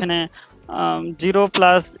আপনার এখানে 0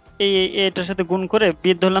 প্লাস এটার সাথে গুণ করে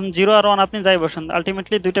বি ধরলাম 0 আর 1 আপনি যাই বসান,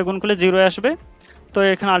 আলটিমেটলি দুইটা গুণ করলে 0 আসবে। তো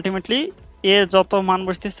এখানে আলটিমেটলি এ যত মান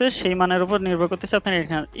বসতেছে সেই মানের উপর নির্ভর করতেছে আপনার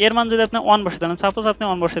এখানে এর মান যদি আপনি 1 বসে দেন, সাপোজ আপনি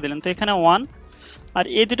 1 বসে দিলেন, তো এখানে 1 আর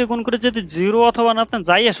এই দুটো গুণ করে যদি 0 অথবা আপনার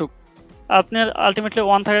যাই আসুক, আপনার আলটিমেটলি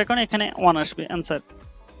 1 থাকার কারণে এখানে 1 আসবে অ্যান্সার।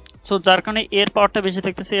 সো যার কারণে এর পাওয়ারটা বেশি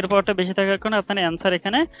থাকতেছে, এর পাওয়ারটা বেশি থাকার কারণে আপনার অ্যান্সার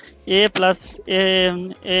এখানে a plus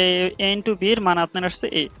A into B এর মান আপনার আসছে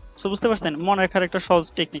a। সো বুঝতে পারছেন, মনে রাখার একটা সহজ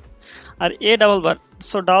technique. R a double bar,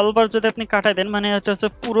 so double বার যদি আপনি কাটাই দেন, মানে এটা হচ্ছে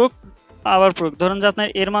পূরক আবার পূরক। ধরুন যে আপনার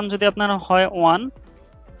এর মান যদি আপনার হয় 1,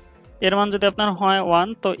 এর মান যদি আপনার হয় 1,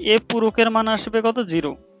 তো এ পূরকের মান আসবে কত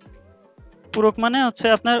 0। পূরক মানে হচ্ছে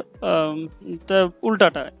আপনার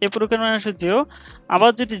উল্টাটা, এ পূরকের মানে আসবে 0।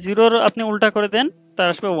 আবার যদি 0 আপনি উল্টা করে দেন তার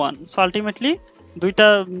আসবে 1। সো আলটিমেটলি দুইটা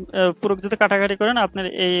পূরক যদি কাটাকাটি করেন, আপনার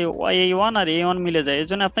এই 1 আর এই 1 মিলে যায়, এই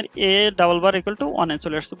জন্য আপনার এ ডাবল বার ইকুয়াল টু 1 এ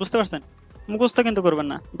চলে আসছে। বুঝতে পারছেন, মুখস্থ কিন্তু করবেন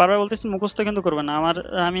না, বারবার বলতেছি মুখস্থ কিন্তু করবেন না।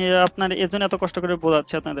 আমি আপনার এর জন্য এত কষ্ট করে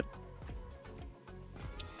বোঝাচ্ছি আপনাদের।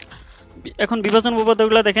 এখন বিভাজন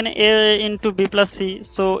উপপাদ্যগুলো দেখেন, a into B plus C.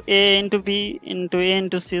 So a into B into A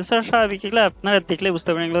into C. স্বাভাবিক, এগুলো আপনারা দেখলে বুঝতে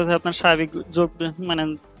পারেন, এগুলো আপনার স্বাভাবিক যোগ মানে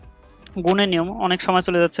গুণের নিয়ম। অনেক সময়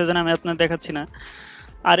চলে যাচ্ছে, যেন আমি আপনার দেখাচ্ছি না।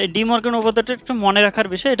 আর এই ডি মর্গান উপপাদ্যটা একটু মনে রাখার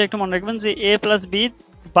বিষয়, এটা একটু মনে রাখবেন যে a plus B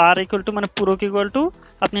bar equal to মানে পূরক ইকুয়াল টু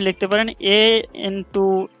আপনি লিখতে পারেন a ইন্টু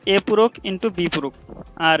এ পূরক ইন্টু বি পূরক,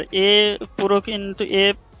 আর এ পূরক ইন্টু এ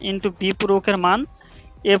ইন্টু বি পূরকের মান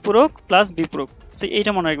এ পূরক প্লাস বি পূরক। তো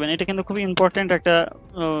এইটা মনে রাখবেন, এটা কিন্তু খুব ইম্পর্টেন্ট একটা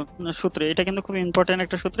সূত্র, এটা কিন্তু খুব ইম্পর্টেন্ট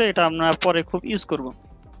একটা সূত্র, এটা আমরা পরে খুব ইউজ করব।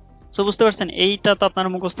 সো বুঝতে পারছেন, এইটা তো আপনার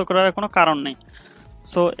মুখস্থ করার কোনো কারণ নেই।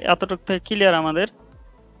 সো এতটুকু থেকে ক্লিয়ার আমাদের।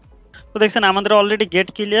 তো দেখছেন আমাদের অলরেডি গেট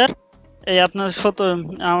ক্লিয়ার, এই আপনার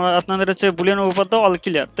আপনাদের হচ্ছে বুলিয়ান উপপাদ্য অল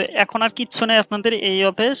ক্লিয়ার। তো এখন আর কিচ্ছু নেই আপনাদের, এই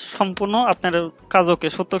অথে সম্পূর্ণ আপনার কাজ ওকে।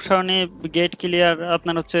 সূত্র সারণী, গেট ক্লিয়ার,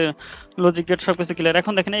 আপনার হচ্ছে লজিক গেট সবকিছু ক্লিয়ার।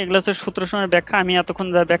 এখন দেখেন এগুলো হচ্ছে সূত্র সারণীর ব্যাখ্যা, আমি এতক্ষণ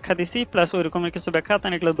যা ব্যাখ্যা দিছি প্লাস ওই রকমের কিছু ব্যাখ্যা,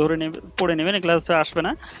 আপনার এগুলো ধরে পড়ে নেবেন, এগুলো হচ্ছে আসবে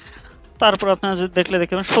না। তারপর আপনারা যদি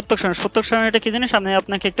দেখবেন সত্যক সারণী। সত্যক সারণীটা কি জিনিস আমি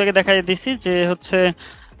আপনাকে একটু আগে দেখাই দিছি, যে হচ্ছে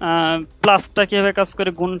প্লাসটা কিভাবে কাজ করে,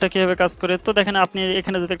 গুণটা কিভাবে কাজ করে। তো দেখেন আপনি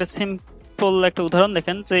এখানে যদি একটা সিম্পল একটা উদাহরণ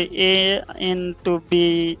দেখেন, যে এ ইনটু বি,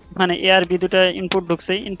 মানে এ আর বি দুটা ইনপুট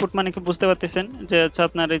ঢুকছে। ইনপুট মানে কি বুঝতে পারতেছেন, যে হচ্ছে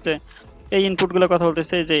আপনার এই যে এই ইনপুটগুলো কথা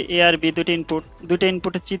বলতেছে, যে এ আর বি দুটো ইনপুট, দুইটা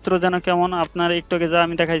ইনপুটের চিত্র যেন কেমন আপনার একটু আগে যা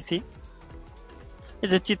আমি দেখাইছি। এই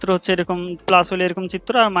যে চিত্র হচ্ছে এরকম, প্লাস হলে এরকম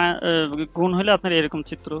চিত্র, আর গুণ হলে আপনার এরকম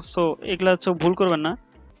চিত্র। সো এগুলা হচ্ছে ভুল করবেন না।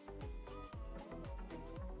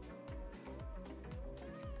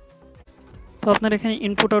 তো আপনার এখানে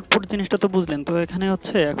ইনপুট আউটপুট জিনিসটা তো বুঝলেন। তো এখানে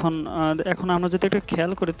হচ্ছে এখন আমরা যদি একটু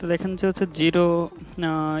খেয়াল করি, তো দেখেন যে হচ্ছে 0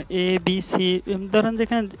 এ বি সি, ধরেন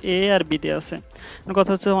যেখানে এ আর বি দিয়ে আছে।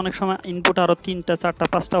 কথা হচ্ছে অনেক সময় ইনপুট আরও 3টা 4টা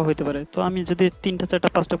 5টাও হতে পারে। তো আমি যদি 3টা 4টা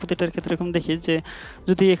 5টা প্রতিটার ক্ষেত্রে এরকম দেখি, যে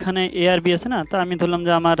যদি এখানে এ আর বি আছে না, তা আমি ধরলাম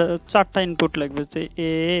যে আমার 4টা ইনপুট লাগবে, যে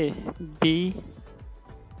A B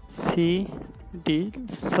C D.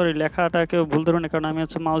 Sorry, লেখাটাকেও ভুল ধরুন, কারণ আমি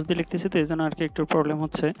হচ্ছে মাউস দিয়ে লিখতেছি, তো এই জন্য আর কি একটু প্রবলেম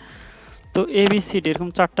হচ্ছে। তো এবিসিডি এরকম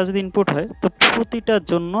 4টা যদি ইনপুট হয়, তো প্রতিটার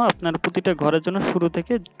জন্য আপনার প্রতিটা ঘরের জন্য শুরু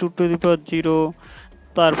থেকে 2 টু দি পাওয়ার 0,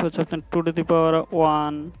 তারপর হচ্ছে আপনার 2 টু দি পাওয়ার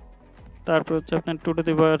 1, তারপর হচ্ছে আপনার 2 টু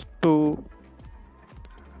দি পাওয়ার 2,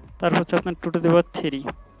 তারপর হচ্ছে আপনার 2 টু দি পাওয়ার 3।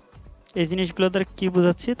 এই জিনিসগুলো দ্বারা কি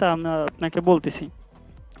বোঝাচ্ছি তা আমরা আপনাকে বলতেছি।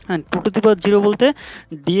 হ্যাঁ, 2 টু দি পাওয়ার 0 বলতে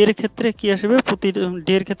ডি এর ক্ষেত্রে কি আসবে, প্রতি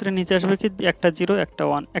ডি এর ক্ষেত্রে নিচে আসবে কি একটা 0 একটা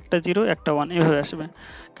 1, একটা 0 একটা 1 এভাবে আসবে।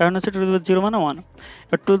 কারণ হচ্ছে 2 টু দি পাওয়ার 0 মানে 1,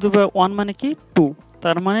 আর 2 টু দি পাওয়ার 1 মানে কি 2।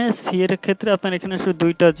 তার মানে সি এর ক্ষেত্রে আপনার এখানে আসবে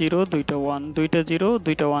 2টা 0 2টা 1, 2টা 0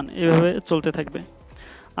 2টা 1 এভাবে চলতে থাকবে।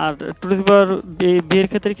 আর 2 টু দি পাওয়ার বি এর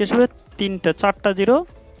ক্ষেত্রে কি আসবে 3টা 4টা 0,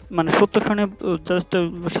 মানে সত্যক সারণী জাস্ট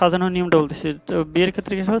সাজানোর নিয়মটা বলতেছি। তো বি এর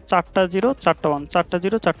ক্ষেত্রে কি আসবে 4টা 0 4টা 1, 4টা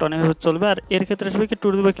 0 4টা 1 এভাবে চলবে। আর এর ক্ষেত্রে আসবে কি 2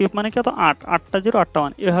 টু দি পাওয়ার কিউব মানে কি, তো 8, 8টা 0 8টা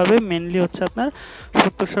 1 এভাবে মেইনলি হচ্ছে আপনার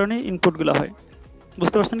সত্যক সারণীর ইনপুটগুলো হয়।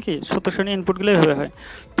 বুঝতে পারছেন কি, সত্যক সারণীর ইনপুটগুলো এভাবে হয়।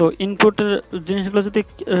 তো ইনপুটের জিনিসগুলো যদি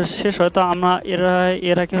শেষ হয়, তো আমরা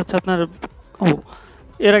এর আগে হচ্ছে আপনার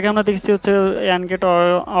এর আগে আমরা দেখছি হচ্ছে and get,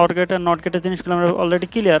 or gate are not গেটের জিনিসগুলো আমরা অলরেডি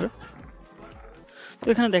ক্লিয়ার। তো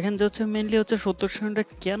এখানে দেখেন যে হচ্ছে মেইনলি হচ্ছে সত্যক সারণীটা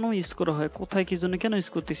কেন ইউজ করা হয়, কোথায় কি জন্য কেন ইউজ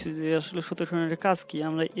করতেছি, যে আসলে সত্যক সারণীর কাজ কি।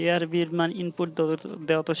 আমরা এ আর বি এর মান ইনপুট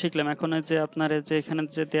দেওয়া তো শিখলাম। এখন যে আপনার যে এখানে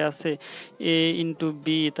যে দেওয়া আছে এ ইন্টু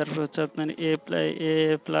বি, তারপর হচ্ছে আপনার এ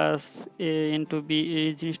প্লাস এ ইন্টু বি, এই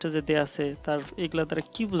জিনিসটা যে দেওয়া আছে, তার এগুলা দ্বারা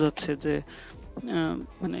কি বোঝাচ্ছে, যে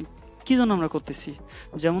মানে কি জন্য আমরা করতেছি।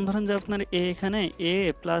 যেমন ধরেন যে আপনার এখানে এ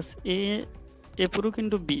প্লাস এ পুরো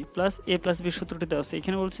কিন্তু বি প্লাস এ প্লাস বি সূত্রটি দেওয়া আছে।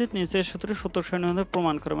 এখানে বলছে নিচের সূত্রে সত্যক সারণীর মধ্যে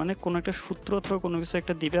প্রমাণ করে, মানে কোনো একটা সূত্র অথবা কোনো কিছু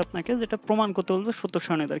একটা দিবে আপনাকে, যেটা প্রমাণ করতে বলবে সত্যক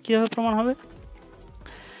সারণী দ্বারা। কীভাবে প্রমাণ হবে,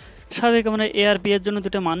 স্বাভাবিক আমরা এ আর বি এর জন্য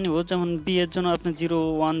দুটো মান নিব। যেমন বি এর জন্য আপনি 0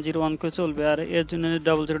 1 0 1 করে চলবে, আর এর জন্য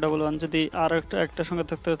 0 0 1 1। যদি আর একটা সংখ্যা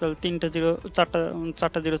থাকতে হয়, তাহলে 3টা 0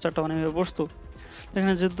 4টা 0 4টা 1 এভাবে বসতো।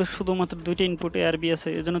 এখানে যেহেতু শুধুমাত্র দুইটা ইনপুট এ আর বি আছে,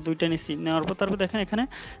 এই জন্য দুইটা নিচ্ছি। নেওয়ার পর তারপর দেখেন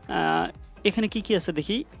এখানে কি কি আছে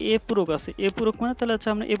দেখি, এ পূরক আছে। এ পূরক মানে তাহলে হচ্ছে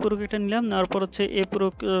আমরা এ পূরক এটা নিলাম, নেওয়ার পর হচ্ছে এ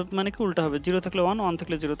পূরক মানে কি উল্টা হবে, 0 থাকলে 1 1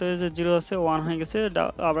 থাকলে 0। তো এই যে 0 আছে 1 হয়ে গেছে,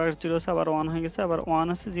 আবার 0 আছে আবার 1 হয়ে গেছে, আবার 1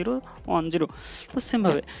 আছে 0 1 0। তো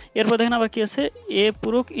সেমভাবে এরপর দেখেন আবার কি আছে, এ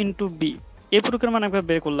পূরক ইন্টু বি। এ পূরকের মানে একবার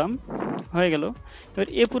বের করলাম, হয়ে গেল। এবার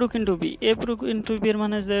এ পূরক ইন্টু বি, এ পূরক ইন্টু বি এর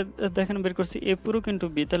মানে যে দেখেন বের করছি এ পূরক ইন্টু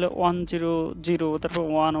বি, তাহলে 1 0 0, তারপর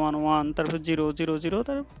 1 1 1, তারপর 0 0 0।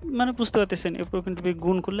 তার মানে বুঝতে পারতেছেন এ পূরক ইন্টু বি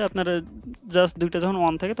গুণ করলে আপনার জাস্ট দুইটা যখন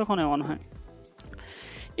 1 থাকে তখন 1 হয়।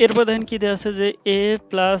 এরপর দেখেন কি দেওয়া আছে, যে এ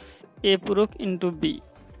প্লাস এ পূরক ইন্টু বি,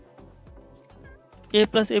 এ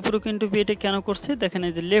প্লাস এ পূরক ইন্টু বি। এটা কেন করছে দেখেন,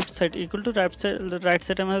 এই যে left side equal to right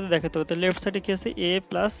side আমাদের দেখাতে হবে। তো লেফট সাইডে কি আছে, এ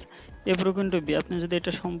প্লাস এ পূরক ইন্টু বি। আপনি যদি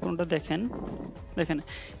এটা সম্পূর্ণটা দেখেন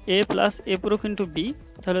এ প্লাস এ পূরক ইন্টু বি,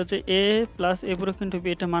 তাহলে হচ্ছে এ প্লাস এ পূরক ইন্টু বি,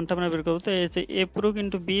 এটা মানটা আমরা বের করবো। তো এই যে এ পূরক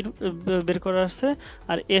ইন্টু বি বের করা আসছে,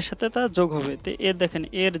 আর এর সাথে তা যোগ হবে। তো এর দেখেন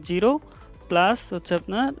এর 0 প্লাস হচ্ছে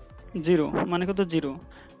আপনার 0 মানে কত 0,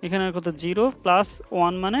 এখানে কত 0 প্লাস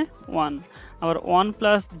 1 মানে 1, আবার 1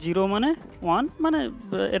 প্লাস 0 মানে 1, মানে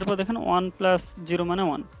এরপর দেখেন 1 প্লাস 0 মানে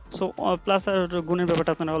 1। সো প্লাস আর গুণের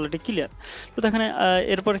ব্যাপারটা আপনারা অলরেডি ক্লিয়ার। তো দেখেন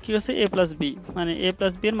এরপর কি হচ্ছে a প্লাস b, মানে a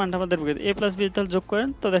প্লাস b এর মানটা আমাদের বের করতে, a প্লাস b তাহলে যোগ করেন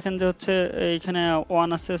তো দেখেন যে হচ্ছে এইখানে 1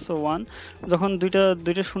 আছে, সো 1, যখন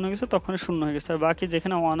দুইটা শূন্য গেছে তখন শূন্য হয়ে গেছে, আর বাকি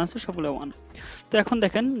যেখানে 1 আছে সবগুলো 1। তো এখন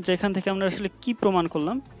দেখেন যে এখান থেকে আমরা আসলে কি প্রমাণ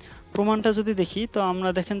করলাম। প্রমাণটা যদি দেখি তো আমরা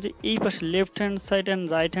দেখেন যে এই পাশে left hand side and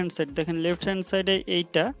right hand side, দেখেন লেফট হ্যান্ড সাইডে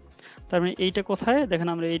এইটা, তার মানে এইটা কোথায়, দেখেন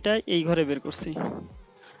আমরা এইটা এই ঘরে বের করছি।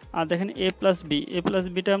 আর দেখেন a প্লাস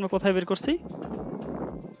বিটা আমরা কোথায় বের করছি,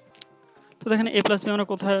 তো দেখেন a প্লাস বি আমরা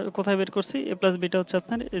কোথায় বের করছি, a প্লাস বিটা হচ্ছে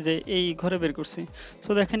আপনার এই যে এই ঘরে বের করছি।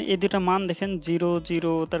 সো দেখেন এই দুটা মান দেখেন 0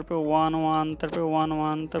 0, তারপর 1 1, তারপর 1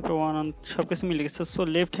 1, তারপর 1 1, সব কিছু মিলে গেছে। So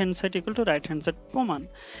left hand side equal to right hand side প্রমাণ।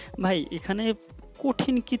 ভাই এখানে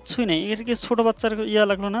কঠিন কিচ্ছুই নেই, এটা কি ছোট বাচ্চার ইয়া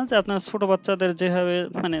লাগলো না যে আপনার ছোট বাচ্চাদের যেভাবে,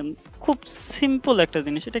 মানে খুব সিম্পল একটা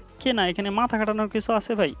জিনিস, এটা কে না এখানে মাথা খাটানোর কিছু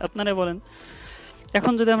আছে ভাই, আপনারা বলেন।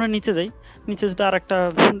 এখন যদি আমরা নিচে যাই, নিচে যদি আরেকটা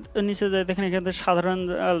নিচে যাই, দেখেন এখানে সাধারণ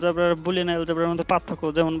অ্যালজেব্রার বুলিয়ান অ্যালজেব্রার মধ্যে পার্থক্য,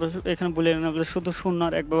 যেমন এখানে বুলিয়ান অ্যালজেব্রা শুধু শূন্য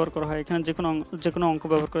আর এক ব্যবহার করা হয়, এখানে যে কোনো অঙ্ক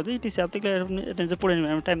ব্যবহার করা যায়। ইটিসি আপনি এটা যে পড়ে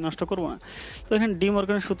নেবেন, আমি টাইম নষ্ট করবো না। তো এখানে ডি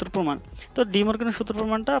মর্গানের সূত্র প্রমাণ, তো ডি মর্গানের সূত্র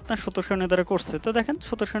প্রমাণটা আপনার সূত্র সারণী দ্বারা করছে। তো দেখেন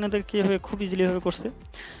সূত্র সারণী দ্বারা কীভাবে খুব ইজিলিভাবে করছে।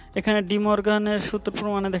 এখানে ডি মর্গানের সূত্র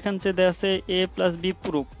প্রমাণে দেখেন যে দেওয়া আছে a প্লাস বি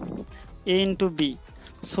পূরক a ইন্টু বি।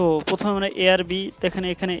 সো প্রথমে আমরা এ আর বি, দেখেন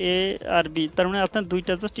এখানে এ আর বি, তার মানে আপনার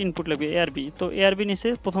দুইটা জাস্ট ইনপুট লাগবে এ আর বি। তো এ আর বি নিচে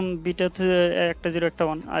প্রথম বিটা হচ্ছে একটা 0 একটা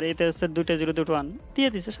 1, আর এতে হচ্ছে দুইটা 0 দুটো 1 দিয়ে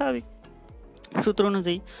দিচ্ছে স্বাভাবিক সূত্র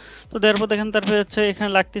অনুযায়ী। তো দেওয়ার পর দেখেন তারপরে হচ্ছে এখানে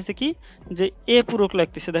লাগতেছে কি যে এ পূরক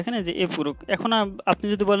লাগতেছে, দেখেন এই যে এ পূরক। এখন আপনি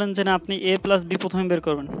যদি বলেন যে না আপনি এ প্লাস বি প্রথমে বের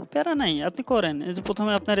করবেন, প্যারা নাই, আপনি করেন। এই যে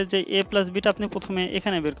প্রথমে আপনার যে এ প্লাস বিটা আপনি প্রথমে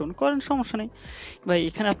এখানে বের করেন, সমস্যা নেই ভাই,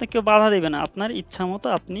 এখানে আপনি কেউ বাধা দেবে না, আপনার ইচ্ছা মতো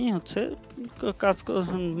আপনি হচ্ছে কাজ,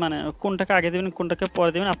 মানে কোনটাকে আগে দেবেন কোনটাকে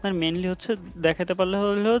পরে দেবেন, আপনার মেনলি হচ্ছে দেখাতে পারলে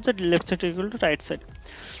হলো যে left side equal to right side.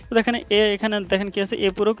 তো দেখেন এখানে দেখেন কি আছে এ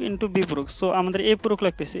পূরক ইন্টু বি পূরক। সো আমাদের এ পূরক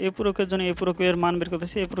লাগতেছে, এ পূরকের জন্য এ পূরকের মান বের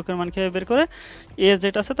করতেছি, এ পূরকের মান কীভাবে বের করে, এ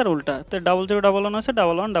যেটা আছে তার উল্টা, তো 0 0 1 1 আছে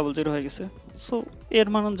 1 1 0 0 হয়ে গেছে। সো এর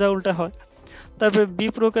মান যা উল্টা হয়। তারপরে বি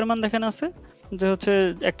পূরকের মান দেখেন আছে যে হচ্ছে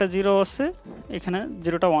একটা 0 আছে, এখানে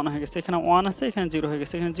 0টা 1 হয়ে গেছে, এখানে 1 আছে এখানে 0 হয়ে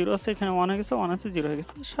গেছে, এখানে 0 আছে এখানে 1 হয়ে গেছে, 1 আছে 0 হয়ে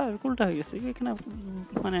গেছে, স্বাভাবিক উল্টা হয়ে গেছে, এখানে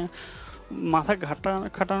মানে মাথা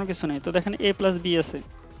খাটানোর কিছু নেই। তো দেখেন এ প্লাস বি আছে,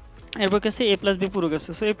 এরপর কাছে এ প্লাস বি পূরক আছে।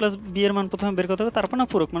 সো এ প্লাস বি এর মান প্রথমে বের করতে হবে, তারপর না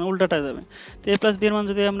পূরক মানে উল্টাটা যাবে। তো এ প্লাস বি এর মান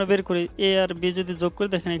যদি আমরা বের করি, এ আর বি যদি যোগ করি,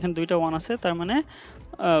 দেখেন এখানে দুইটা 1 আছে, তার মানে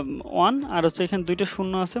 1, আর হচ্ছে এখানে দুইটা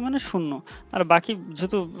শূন্য আছে মানে 0, আর বাকি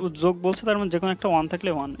যেহেতু যোগ বলছে তার মানে যে কোনো একটা 1 থাকলে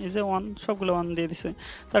 1, এই যে 1 সবগুলো 1 দিয়ে দিছে।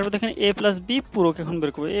 তারপর দেখেন এ প্লাস বি পূরক এখন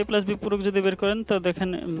বের করবে, এ প্লাস বি পূরক যদি বের করেন তো দেখেন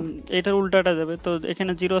এটার উল্টাটা যাবে, তো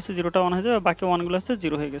এখানে 0 আছে 0টা 1 হয়ে যাবে, বাকি 1গুলো আছে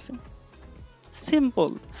 0 হয়ে গেছে,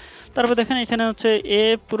 সিম্পল। তারপর দেখেন এখানে হচ্ছে এ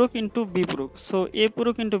পূরক ইন্টু বি পূরক। সো এ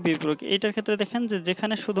পূরক ইন্টু বি পূরক, এইটার ক্ষেত্রে দেখেন যে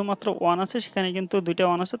যেখানে শুধুমাত্র 1 আছে সেখানে কিন্তু দুইটা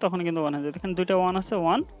 1 আছে, তখন কিন্তু 1 হয়ে যায়। দেখেন দুইটা 1 আছে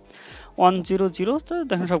 1 1 0 0, তো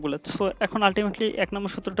দেখেন সবগুলো। সো এখন আলটিমেটলি 1 নম্বর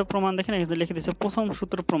সূত্রটা প্রমাণ দেখেন এখানে লিখে দিচ্ছে প্রথম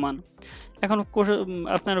সূত্র প্রমাণ। এখন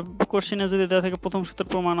আপনার কোশ্চেনে যদি দেওয়া থাকে প্রথম সূত্র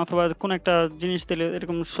প্রমাণ অথবা কোনো একটা জিনিস দিলে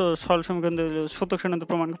এরকম সরল সমীকরণ দিলে শতক সারণীতে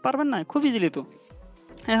প্রমাণ পারবেন না, খুব ইজিলি। তো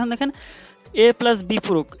এখন দেখেন এ প্লাস বি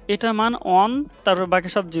পূরক, এটার মান 1, তারপর বাকি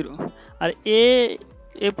সব 0, আর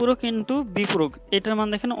এ পূরক ইন্টু বি পূরক, এটার মান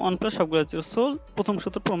দেখেন 1 প্লাস সবগুলো 0। সো প্রথম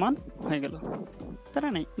সূত্র প্রমাণ হয়ে গেল, তারা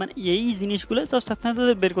নেই, মানে এই জিনিসগুলো জাস্ট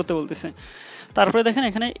আপনাদের বের করতে বলতেছে। তারপরে দেখেন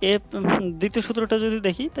এখানে দ্বিতীয় সূত্রটা যদি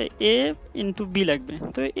দেখি তাই এ ইন্টু বি লাগবে,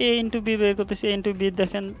 তো এ ইন্টু বি বের করতেছি, এ ইন্টু বি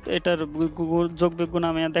দেখেন এটার যোগ বিয়োগ গুণ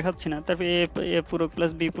আমি আর দেখাচ্ছি না। তারপরে এ পূরক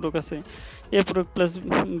প্লাস বি পূরক আছে, এ পূরক প্লাস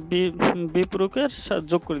বি পূরকের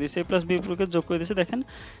যোগ করে দিয়েছে, এ প্লাস বি পূরকের যোগ করে দিয়েছে, দেখেন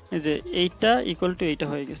এই যে এইটা ইকুয়াল টু এইটা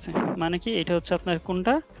হয়ে গেছে, মানে কি এটা হচ্ছে আপনার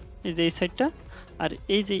কোনটা, এই যে এই সাইডটা, আর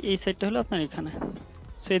এই যে এই সাইডটা হলো আপনার এখানে।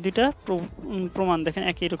 সো এই দুইটা প্রমাণ দেখেন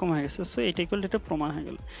একই রকম হয়ে গেছে। সো এটা ইকুয়াল এটা প্রমাণ হয়ে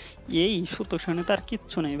গেল। এই সূত্র সারণী তার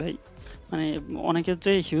কিচ্ছু নেই ভাই, মানে অনেকের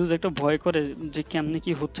যে হিউজ একটা ভয় করে যে কেমনে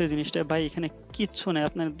কি হচ্ছে জিনিসটা, ভাই এখানে কিচ্ছু নেই,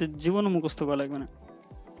 আপনাদের জীবনও মুখস্থ করা লাগবে না।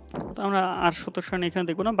 তো আমরা আর সূত্র সারণী এখানে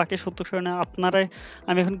দেখবো না, বাকি সূত্র সারণী আপনারাই,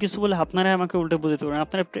 আমি এখন কিছু বলে আপনারাই আমাকে উল্টে বুঝতে পারবেন,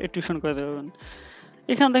 আপনারা টিউশন করে দেবেন।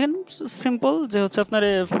 এখানে দেখেন সিম্পল যে হচ্ছে আপনার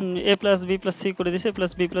এ প্লাস বি প্লাস সি করে দিয়েছে, এ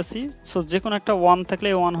plus B plus C. So যে কোনো একটা 1 থাকলে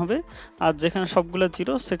 1 হবে, আর যেখানে সবগুলো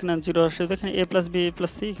 0 সেখানে 0 আসবে। দেখেন এ প্লাস বি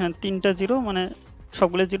প্লাস সি, এখানে 3টা 0 মানে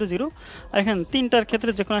সবগুলো 0 0, আর এখানে 3টার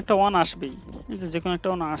ক্ষেত্রে যে কোনো একটা 1 আসবেই, এই যে কোনো একটা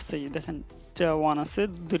 1 আসছেই, দেখেন যা 1 আছে,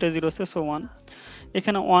 দুইটা 0 আছে, সো 1,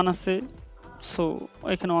 এখানে 1 আছে সো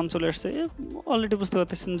এখানে 1 চলে আসছে, অলরেডি বুঝতে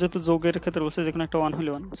পারতেছেন যেহেতু যোগের ক্ষেত্রে বলছে যে কোনো একটা 1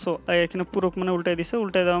 হলে 1। সো এখানে পূরক মানে উল্টাই দিছে,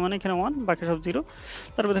 উল্টাই দেওয়া মানে এখানে 1, বাকি সব 0।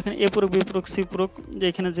 তারপর দেখেন এ পূরক বি পূরক সি পূরক, যে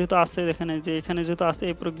এখানে যেহেতু আছে, দেখেন যে এখানে যেহেতু আছে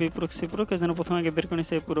এ পূরক বি পূরক সি পূরক, এই জন্য প্রথমে আগে বের করে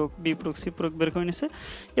নিছে এ পূরক বি পূরক সি পূরক বের করে নিছে।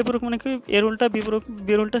 এ পূরক মানে কি এর উল্টা বি পূরক,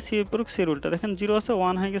 বি এর উল্টা সি এর পূরক সি এর উল্টা, দেখেন 0 আছে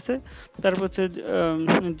 1 হয়ে গেছে, তারপর হচ্ছে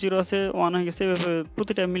 0 আছে 1 হয়ে গেছে,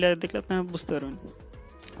 প্রতিটা মিলাই দেখলে আপনারা বুঝতে পারবেন।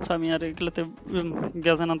 সো আমি আর এগুলোতে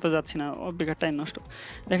জ্ঞান আনতে যাচ্ছি না, বেকার টাইম নষ্ট।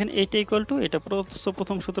 দেখেন এইটা ইকুয়াল টু এটা,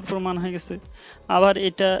 প্রথম সূত্র প্রমাণ হয়ে গেছে। আবার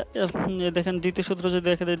এটা দেখেন দ্বিতীয় সূত্র যদি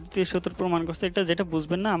দেখা যায়, দ্বিতীয় সূত্র প্রমাণ করছে। এটা যেটা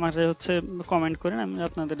বুঝবেন না আমার হচ্ছে কমেন্ট করেন, আমি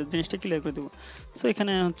আপনাদের জিনিসটা ক্লিয়ার করে দেবো। সো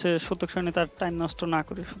এখানে হচ্ছে শতক সারণী, তার টাইম নষ্ট না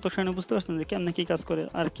করে শতক সারণী বুঝতে পারছেন যে কেমনে কী কাজ করে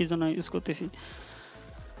আর কী জন্য ইউজ করতেছি।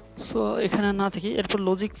 সো এখানে না থেকে এরপর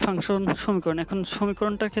লজিক ফাংশন সমীকরণ। এখন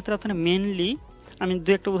সমীকরণটার ক্ষেত্রে আপনারা মেনলি আমি দু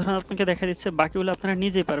একটা উদাহরণ আপনাকে দেখা দিচ্ছে, বাকিগুলো আপনারা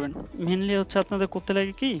নিজেই পারবেন। মেনলি হচ্ছে আপনাদের করতে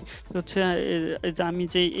লাগে কি হচ্ছে যে আমি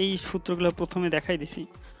যে এই সূত্রগুলো প্রথমে দেখাই দিছি,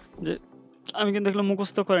 যে আমি কিন্তু এগুলো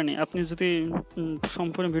মুখস্থ করিনি। আপনি যদি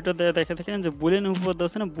সম্পূর্ণ ভিডিও দেখে থাকেন যে বুলিয়ান উপপাদ্য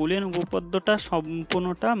আছে না, বুলিয়ান উপপাদ্যটা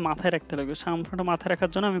সম্পূর্ণটা মাথায় রাখতে লাগবে। সম্পূর্ণটা মাথায় রাখার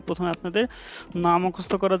জন্য আমি প্রথমে আপনাদের না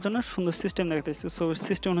মুখস্থ করার জন্য সুন্দর সিস্টেম দেখাতেছি। সো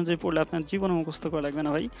সিস্টেম অনুযায়ী পড়লে আপনার জীবনে মুখস্থ করা লাগবে না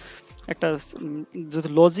ভাই। একটা যদি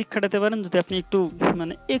লজিক খাটাতে পারেন, যদি আপনি একটু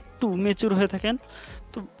মানে একটু মেচুর হয়ে থাকেন,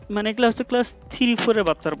 তো মানে এগুলো হচ্ছে ক্লাস 3-4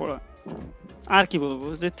 বাচ্চার পড়া। আর কি বলবো,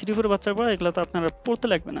 যে 3-4 বাচ্চার পড়া এগুলো তো আপনারা পড়তে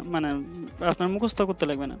লাগবে না, মানে আপনার মুখস্থ করতে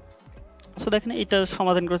লাগবে না। সো দেখেন এটা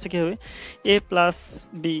সমাধান করেছে কীভাবে, এ প্লাস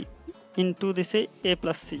বি ইন্টু দিছে এ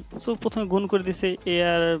প্লাস সি। সো প্রথমে গুণ করে দিছে এ,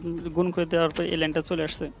 আর গুণ করে দেওয়ার পর এ লাইনটা চলে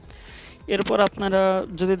আসছে। এরপর আপনারা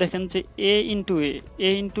যদি দেখেন যে এ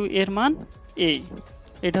ইন্টু এর মান এ,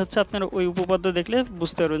 এটা হচ্ছে আপনারা ওই উপপাদ্য দেখলে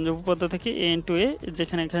বুঝতে পারবেন যে উপপাদ্য থেকে এ ইন্টু এ,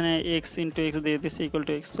 যেখানে এখানে এক্স ইন্টু এক্স দিয়ে দিছে ইকুয়াল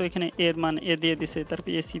টু এক্স। সো এখানে এর মান এ দিয়ে দিছে, তারপর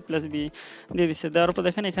এ সি প্লাস বি দিয়ে দিছে। দেওয়ার পর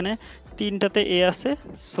দেখেন এখানে তিনটাতে এ আছে,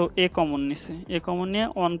 সো এ কমন নিছে, এ কমন নিয়ে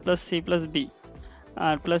 1 প্লাস সি প্লাস বি,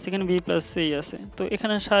 আর প্লাস এখানে বি প্লাস সি আছে। তো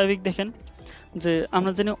এখানে স্বাভাবিক দেখেন যে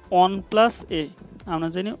আমরা জানি 1 প্লাস এ, আমরা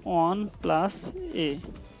জানি 1 প্লাস এ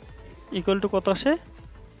ইকুয়াল টু কত আসে,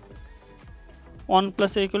 1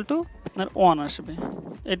 প্লাস এ ইকুয়াল টু আপনার 1 আসবে।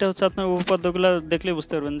 এটা হচ্ছে আপনার উপপাদ্যগুলো দেখলে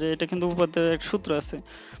বুঝতে পারবেন যে এটা কিন্তু উপপাদ্যের এক সূত্র আছে।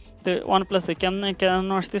 তো 1 প্লাস এ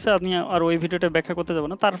কেন আসতেছে আপনি আর ওই ভিডিওটা ব্যাখ্যা করতে যাবো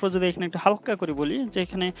না। তারপর যদি এখানে একটু হালকা করে বলি যে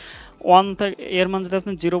এখানে 1 এর মান যদি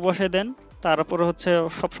আপনি 0 বসায় দেন, তারপর হচ্ছে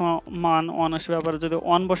সবসময় মান 1 আসবে, আবার যদি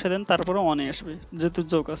 1 বসে দেন তারপরে 1 আসবে, যেহেতু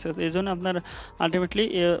যোগ আছে। এই জন্য আপনার ultimately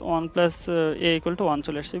A 1 plus A equal to 1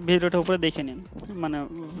 চলে আসছে। ভিডিওটা উপরে দেখে নিন, মানে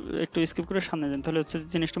একটু স্কিপ করে সামনে যান, তাহলে হচ্ছে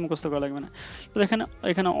জিনিসটা মুখস্থ করা লাগবে না। তো দেখেন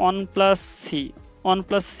এখানে 1 প্লাস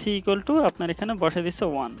সি ইকুয়াল টু আপনার এখানে বসে দিচ্ছে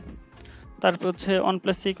 1, তারপর হচ্ছে 1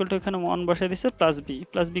 প্লাস সি ইকুয়াল টু এখানে 1 বসে দিচ্ছে প্লাস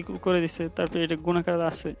বি করে দিচ্ছে, তারপর এটা গুণাকার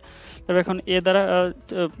আছে। তারপর এখন এ দ্বারা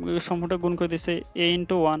সম্পূর্ণটা গুণ করে দিচ্ছে এ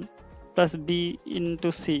into 1 plus B into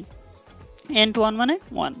C, into 1 মানে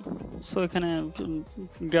 1। সো এখানে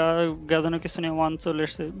গাজানো কিছু নেই, 1 চলে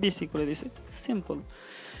এসছে, বিসি করে দিছে, সিম্পল।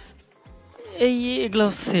 এগুলো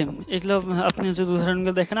সেম, এগুলো আপনি যদি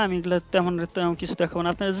উদাহরণগুলো দেখেন, আমি এগুলো তেমন কিছু দেখাবো না,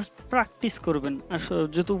 আপনারা জাস্ট প্র্যাকটিস করবেন। আর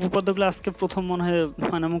যেহেতু উপপাদ্যগুলো আজকে প্রথম মনে হয়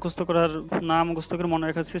মানে মুখস্থ করার না মুখস্থ করে মনে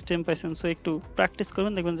রাখার সিস্টেম পাইছেন, সো একটু প্র্যাকটিস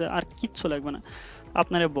করবেন, দেখবেন যে আর কিচ্ছু লাগবে না,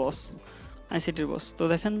 আপনার বস আইসিটির বস। তো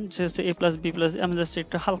দেখেন যে হচ্ছে এ প্লাস বি প্লাস, আমি জাস্ট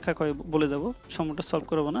একটু হালকা করে বলে যাবো, সম্পূর্ণটা সলভ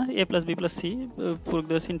করবো না। এ প্লাস বি প্লাস সি পূরক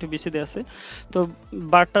দেওয়া আছে ইন্টু বিসি দেওয়া আছে। তো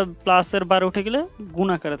বারটা প্লাসের বার উঠে গেলে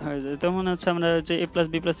গুণাকারে হয়ে যায়, তেমন হচ্ছে আমরা যে এ প্লাস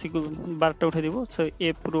বি প্লাস সি বারটা উঠে দিব। সো এ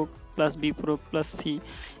পূরক প্লাস বি পূরক প্লাস সি,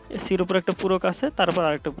 সির উপর একটা পূরক আছে, তারপর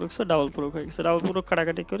আরেকটা পূরক, সো ডাবল পূরক হয়ে গেছে। ডাবল পূরক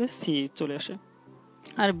কাটাকাটি করে সি চলে আসে,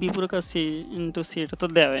 আর বি পূরক আর সি ইন্টু সি এটা তো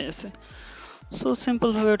দেওয়া আছে। সো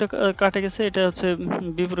সিম্পলভাবে ওটা কাটে গেছে, এটা হচ্ছে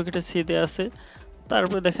বি পূরক, এটা সি দেওয়া আছে।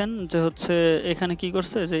 তারপরে দেখেন যে হচ্ছে এখানে কি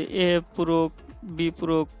করছে যে এ পূরক বি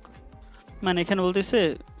পূরক, মানে এখানে বলতেছে,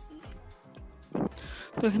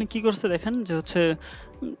 তো এখানে কি করছে দেখেন যে হচ্ছে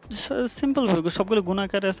সিম্পলভাবে সবগুলো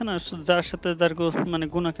গুণাকারে আছে না, যার সাথে যার মানে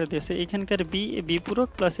গুণাকার দিয়েছে। এখানকার বি পূরক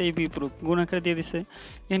প্লাস এই বি পূরক গুণাকার দিয়ে দিছে,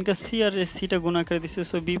 এখানকার সি আর সিটা গুণাকার দিছে।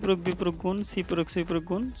 সো বি পূরক গুণ সি পূরক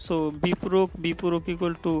গুণ, সো বি পূরক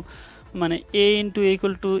ইকুয়াল টু মানে এ ইন্টু এ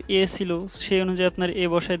ইকুয়াল টু এ ছিল, সেই অনুযায়ী আপনার এ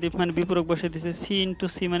বসায় দিয়ে মানে বিপূরক বসাই দিচ্ছে। সি ইন্টু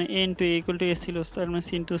সি মানে এ ইন্টু এ ইকুয়াল টু এ ছিল, তার মানে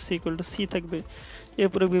C into C equal to C থাকবে। এ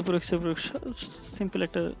পূরক বিপূরক সি পূরক, সিম্পল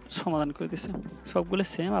একটা সমাধান করে দিছে। সবগুলো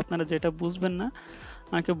সেম, আপনারা যেটা বুঝবেন না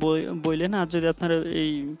আমাকে বললেন, আর যদি আপনারা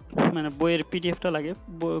এই মানে বইয়ের পিডিএফটা লাগে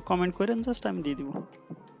কমেন্ট করেন, জাস্ট আমি দিয়ে দিব,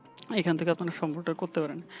 এখান থেকে আপনারা সম্পূর্ণটা করতে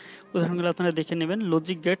পারেন। উদাহরণগুলো আপনারা দেখে নেবেন।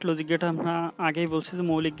 লজিক গেট আমরা আগেই বলছি যে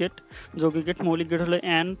মৌলিক গেট, যৌগিক গেট। মৌলিক গেট হলো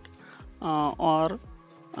অ্যান্ড, অর,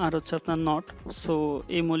 আর হচ্ছে আপনার নট। সো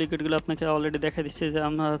এই মৌলিক গেটগুলো আপনাকে অলরেডি দেখা দিচ্ছে যে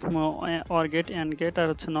আমরা অর গেট, অ্যান্ড গেট আর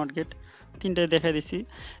হচ্ছে নট গেট তিনটাই দেখা দিছি।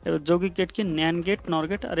 এবার যৌগিক গেট কি ন্যান্ড গেট, নর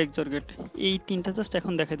গেট আর এক্সর গেট, এই তিনটা জাস্ট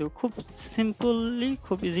এখন দেখা দেবো খুব সিম্পলি,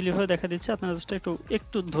 খুব ইজিলি ভাবে দেখা দিচ্ছে। আপনারা জাস্ট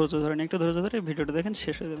একটু ধৈর্য ধরেন, একটু ধৈর্য ধরে ভিডিওটা দেখেন,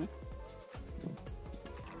 শেষ হয়ে যাবে।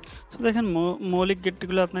 তো দেখেন মৌলিক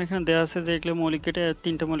গেটগুলো আপনার এখানে দেওয়া আছে যে এগুলো মৌলিক গেটে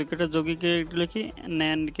তিনটা মৌলিক গেটের যৌগিক গেটগুলো কি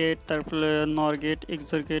ন্যান্ড গেট, তারপরে নর গেট,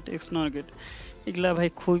 এক্সর গেট, নর গেট। এগুলা ভাই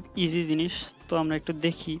খুব ইজি জিনিস। তো আমরা একটু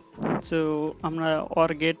দেখি। তো আমরা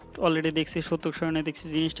অর গেট অলরেডি দেখছি, সূত্রক সারণী দেখছি,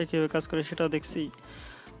 জিনিসটা কীভাবে কাজ করে সেটাও দেখছি।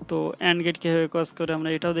 তো অ্যান্ড গেট কীভাবে কাজ করে আমরা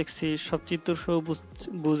এটাও দেখছি, সব চিত্র সহ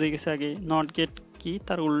বুঝে গেছি আগে। নট গেট কি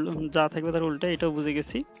তার যা থাকবে তার উল্টা, এটাও বুঝে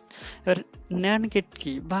গেছি। এবার ন্যান্ড গেট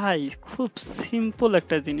কি ভাই, খুব সিম্পল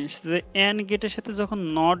একটা জিনিস যে অ্যান্ড গেটের সাথে যখন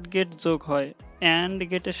নট গেট যোগ হয়, অ্যান্ড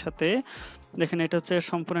গেটের সাথে দেখেন এটা হচ্ছে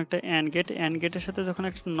সম্পূর্ণ একটা অ্যান্ড গেট, অ্যান্ড গেটের সাথে যখন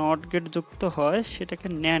একটা নট গেট যুক্ত হয় সেটাকে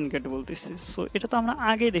ন্যান্ড গেট বলতেছি। সো এটা তো আমরা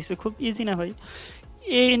আগেই দেখছি, খুব ইজি না ভাই।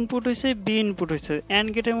 এ ইনপুট হয়েছে, বি ইনপুট হয়েছে, অ্যান্ড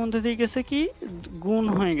গেটের মধ্যে দিয়ে গেছে কি গুণ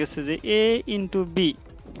হয়ে গেছে, যে এ ইন্টু বি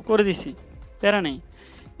করে দিছি, প্যারা নেই।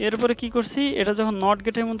 এরপরে কি করছি, এটা যখন নট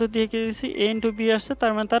গেটের মধ্যে দিয়ে দিয়েছি এ ইন্টু বি আসছে,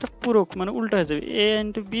 তার মানে তার পূরক মানে উল্টা হয়ে যাবে, এ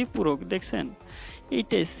ইন্টু বি পূরক। দেখছেন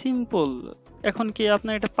এইটাই সিম্পল। এখন কি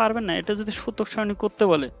আপনার এটা পারবেন না? এটা যদি সূত্রক সারণী করতে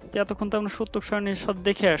বলে, এতক্ষণ তো আমরা সূত্রক সারণী সব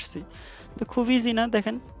দেখে আসছি, তো খুব ইজি না?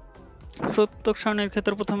 দেখেন সূত্রক সারণীর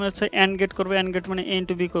ক্ষেত্রে প্রথমে হচ্ছে অ্যান্ড গেট করবো, অ্যান্ড গেট মানে এ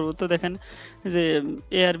ইন্টু বি করবো। তো দেখেন যে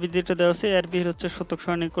এ আর বি যেটা দেওয়া আছে, এ আর বি হচ্ছে সূত্রক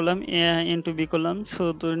সারণী করলাম, এ ইন্টু বি করলাম,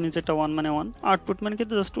 শুধু নিচেটা 1 মানে 1, আউটপুট মানে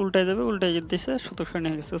কিন্তু জাস্ট উল্টাই যাবে, উল্টাই দিচ্ছে, সূত্রক সারণী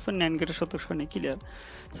হয়ে গেছে। সো ন্যান্ড গেটের সূত্রক সারণী ক্লিয়ার।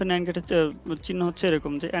 সো ন্যান্ড গেটের চিহ্ন হচ্ছে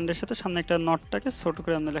এরকম যে অ্যান্ডের সাথে সামনে একটা নটটাকে ছোট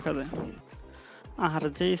করে আমরা লেখা যায়। আর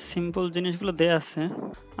যে সিম্পল জিনিসগুলো দেয়া আছে,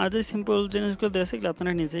 এগুলো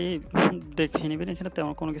আপনারা নিজেই দেখে নেবেন, এখানে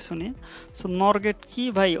তেমন কোনো কিছু নেই। সো নর গেট কি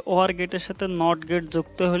ভাই, অর গেটের সাথে নট গেট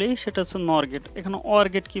যুক্ত হলেই সেটা হচ্ছে নর গেট। এখানে অর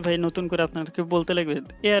গেট কি ভাই নতুন করে আপনাদেরকে বলতে লাগবে?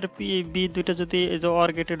 এ আর বি দুইটা যদি এই যে অর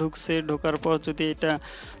গেটে ঢুকছে, ঢোকার পর যদি এটা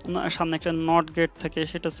সামনে একটা নট গেট থাকে,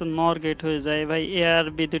 সেটা হচ্ছে নর গেট হয়ে যায় ভাই। এ আর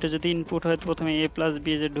বি দুইটা যদি ইনপুট হয়, প্রথমে এ প্লাস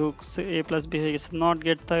বি যে ঢুকছে, এ প্লাস বি হয়ে গেছে, নট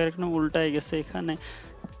গেট থাকার এখানে উল্টাই গেছে। এখানে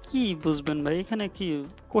কি বুঝবেন ভাই, এখানে কি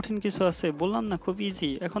কঠিন কিছু আছে? বললাম না খুব ইজি।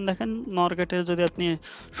 এখন দেখেন নর গেটের যদি আপনি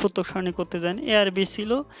সূত্রক সারণী করতে যান, এ আর বি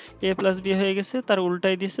ছিল, এ প্লাস বি হয়ে গেছে, তার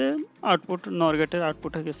উল্টাই দিছে, আউটপুট নর গেটের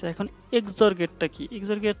আউটপুট হয়ে গেছে। এখন এক্সর গেটটা কি?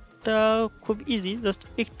 এক্সর গেটটা খুব ইজি, জাস্ট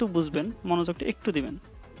একটু বুঝবেন, মনোযোগটা একটু দিবেন।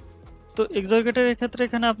 তো এক্সর গেটের ক্ষেত্রে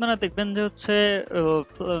এখানে আপনারা দেখবেন যে হচ্ছে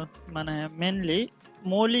মানে মেনলি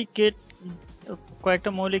মৌলিক গেট,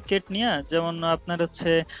 কয়েকটা মৌলিক গেট নিয়ে, যেমন আপনার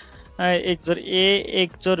হচ্ছে এক্সর এ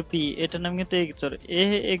এক্সর বি, এটার নাম কিন্তু XOR A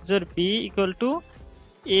XOR B equal to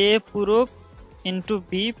এ পূরক into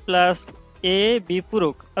B plus A B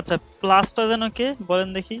পূরক। আচ্ছা, প্লাসটা যেন কে বলেন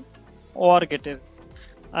দেখি? অর গেটের।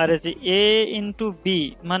 আর এই যে এ ইন্টু বি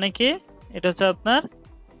মানে কে? এটা হচ্ছে আপনার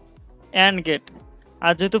অ্যান্ড গেট।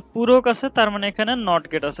 আর যেহেতু পূরক আছে তার মানে এখানে নট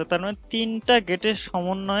গেট আছে, তার মানে তিনটা গেটের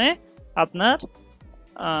সমন্বয়ে আপনার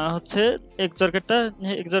হচ্ছে এক্সর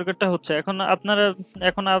গেটটা হচ্ছে।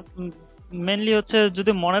 এখন মেনলি হচ্ছে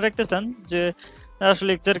যদি মনে রাখতে চান যে আসলে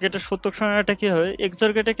এক্সর গেটের সূত্রক সারণীটা কি হয়,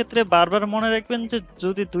 এক্সর গেটের ক্ষেত্রে বারবার মনে রাখবেন যে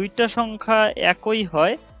যদি দুইটা সংখ্যা একই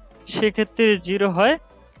হয় সেক্ষেত্রে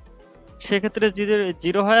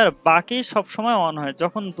জিরো হয়, আর বাকি সব সময় 1 হয়।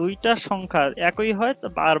 যখন দুইটা সংখ্যা একই হয়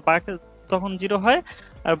আর বাকি তখন 0 হয়,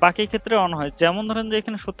 আর বাকি ক্ষেত্রে 1 হয়। যেমন ধরেন যে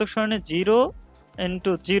এখানে সূত্রক সারণী 0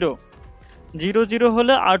 ইন্টু 0, 0 0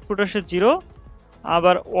 হলে আউটপুট আসে 0,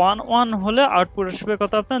 আবার 1 1 হলে আউটপুট আসবে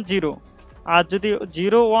কত আপনার 0। আর যদি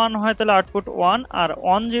 0 1 হয় তাহলে আউটপুট 1, আর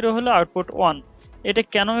 1 0 হলে আউটপুট 1। এটা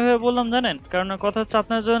কেন এভাবে বললাম জানেন? কারণ কথা হচ্ছে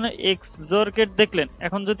আপনার যখন XORGate দেখলেন,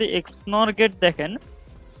 এখন যদি X-NORGate দেখেন,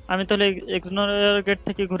 আমি তাহলে X-NORGate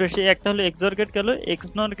থেকে ঘুরে এসে একটা হলো XORGate গেল।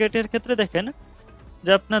 X-NORGate এর ক্ষেত্রে দেখেন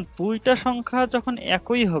যে আপনার দুইটা সংখ্যা যখন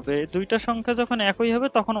একই হবে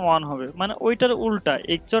তখন 1 হবে, মানে ওইটার উল্টা।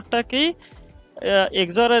 XORটাকেই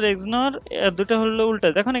XOR আর XNOR দুটো হলো উল্টা।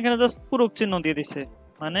 দেখুন এখানে জাস্ট পূরক চিহ্ন দিয়ে দিছে,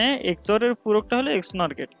 মানে XOR এর পূরকটা হলো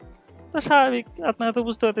X-NORGate। তো স্বাভাবিক, আপনারা তো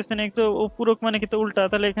বুঝতে পারতেছেন XOR ও পূরক মানে কি তো উল্টা।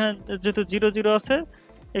 তাহলে এখানে যেহেতু 0 0 আছে,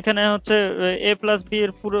 এখানে হচ্ছে a প্লাস b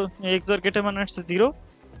এর পুরো XORGate মানে হচ্ছে 0,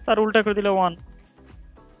 তার উল্টা করে দিলে 1।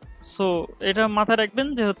 সো এটা মাথায় রাখবেন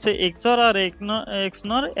যে হচ্ছে XOR আর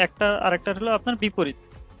XNOR একটা আরেকটা হলো আপনার বিপরীত।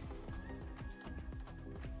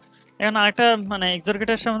 এখন আরেকটা মানে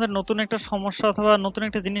XORGate এর সাথে নতুন একটা সমস্যা অথবা নতুন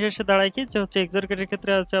একটা জিনিস এসে দাঁড়ায় কি, যে হচ্ছে XORGate এর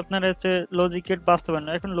ক্ষেত্রে হচ্ছে আপনার হচ্ছে লজিক গেট বাস্তবায়ন।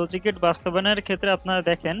 এখন লজিক গেট বাস্তবায়নের ক্ষেত্রে আপনারা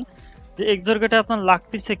দেখেন যে XORGate আপনার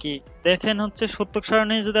লাগতেছে কি, দেখেন হচ্ছে সূত্রক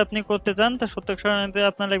সারণী যদি আপনি করতে চান, তো সূত্রক সারণীতে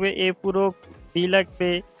আপনার লাগবে a পূরক, b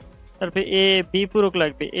লাগবে, তারপরে এ বি পূরক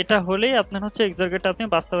লাগবে, এটা হলেই আপনার হচ্ছে এক্সঅরগেট আপনি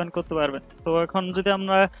বাস্তবায়ন করতে পারবেন। তো এখন যদি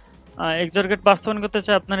আমরা এক্সঅরগেট বাস্তবায়ন করতে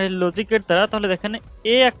চাই আপনার এই লজিক গেট দ্বারা, তাহলে দেখেন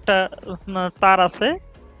এ একটা তার আছে,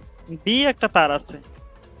 বি একটা তার আছে,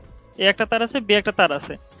 এ একটা তার আছে, বি একটা তার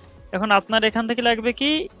আছে। এখন আপনার এখান থেকে লাগবে কি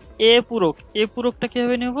এ পূরক। এ পূরকটা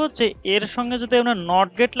কিভাবে নিব, যে এর সঙ্গে যদি আমরা নট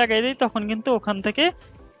গেট লাগাই দিই তখন কিন্তু ওখান থেকে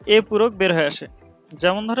এ পূরক বের হয়ে আসে।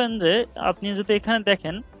 যেমন ধরেন যে আপনি যদি এখানে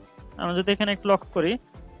দেখেন, আমরা যদি এখানে একটু লক্ষ্য করি,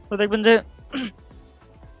 তো দেখবেন যে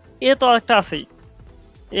এ তো একটা আছেই,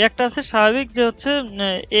 এ একটা আছে স্বাভাবিক, যে হচ্ছে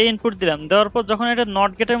এ ইনপুট দিলাম, দেওয়ার পর যখন এটা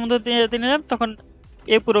নট গেটের মধ্যে দিয়ে নিলাম তখন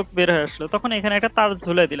এ পূরক বের হয়ে আসলো, তখন এখানে একটা তার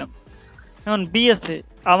ঝুলাই দিলাম। এখন বি আছে,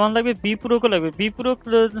 আমার লাগবে বি পূরকও লাগবে, বি পূরক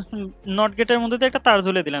নট গেটের মধ্যে দিয়ে একটা তার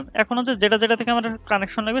ঝুলে দিলাম। এখন হচ্ছে যেটা যেটা থেকে আমার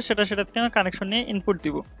কানেকশন লাগবে সেটা সেটা থেকে আমি কানেকশন নিয়ে ইনপুট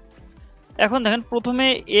দিব। এখন দেখেন প্রথমে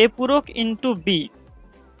এ পূরক ইন্টু বি,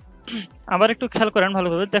 আবার একটু খেয়াল করেন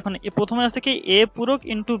ভালোভাবে, দেখুন প্রথমে আছে কি এ পূরক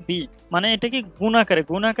ইন্টু বি, মানে এটা কি গুণ আকারে,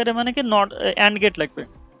 গুণ আকারে মানে কি নট অ্যান্ড গেট লাগবে,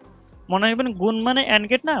 মনে রাখবেন গুণ মানে অ্যান্ড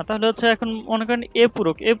গেট না। তাহলে হচ্ছে এখন মনে করেন এ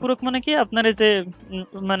পূরক, এ পূরক মানে কি আপনার এই যে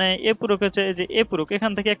মানে এ পূরক হচ্ছে এই যে এ পূরক,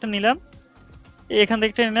 এখান থেকে একটা নিলাম, এখান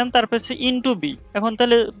থেকে একটা নিলাম, তারপর হচ্ছে ইনটু বি। এখন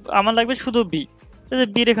তাহলে আমার লাগবে শুধু বি,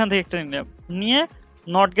 বির এখান থেকে একটা নিলাম, নিয়ে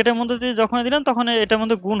নট গেটের মধ্যে দিয়ে যখন দিলাম তখন এটার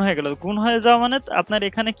মধ্যে গুণ হয়ে গেল। গুণ হয়ে যাওয়া মানে আপনার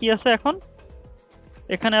এখানে কি আছে, এখন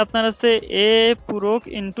এখানে আপনার আছে এ পূরক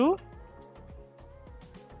ইনটু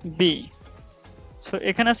বি। সো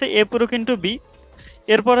এখানে আছে এ পূরক ইনটু বি,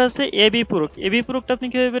 এরপর আছে এ বি পূরক। এ বি পূরকটা আপনি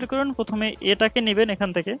কিভাবে বের করবেন, প্রথমে এটাকে নেবেন, এখান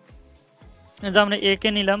থেকে যে আমরা এ কে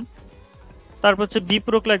নিলাম, তারপর হচ্ছে বি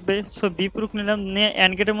পূরক লাগবে, সো বি পূরক নিলাম, নিয়ে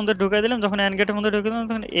অ্যান্ড গেটের মধ্যে ঢুকাই দিলাম। যখন অ্যান্ড গেটের মধ্যে ঢুকে দিলাম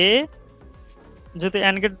তখন এ, যেহেতু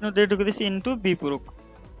অ্যান্ড গেট মধ্যে ঢুকে দিচ্ছি, ইন্টু বি পূরক,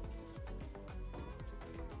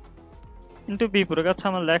 ইন্টু বি পূরক। আচ্ছা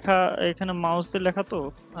আমার লেখা এখানে মাউস দিয়ে লেখা তো,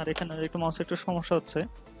 আর এখানে একটু মাউসের একটু সমস্যা হচ্ছে।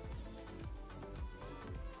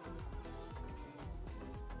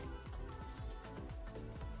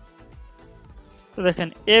 তো দেখেন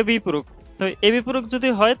এ বি পূরক, তো এ বি পূরক যদি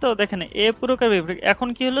হয় তো দেখেন এ পূরক আর বি পূরক, এখন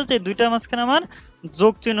কি হলো যে দুইটার মাঝখানে আমার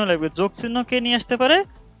যোগ চিহ্ন লাগবে, যোগ চিহ্ন কে নিয়ে আসতে পারে,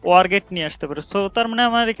 ওয়ার গেট নিয়ে আসতে পারে। সো তার মানে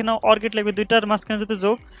আমার এখানে অর গেট লাগবে, দুইটার মাঝখানে যদি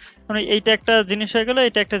যোগ, মানে এইটা একটা জিনিস হয়ে গেল,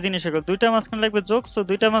 এটা একটা জিনিস হয়ে গেল, দুইটার মাঝখানে লাগবে যোগ। সো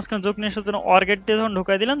দুইটার মাঝখানে যোগ নিয়ে আসার জন্য অর গেট দিয়ে যখন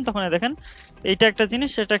ঢুকাই দিলাম তখন দেখেন এইটা একটা জিনিস,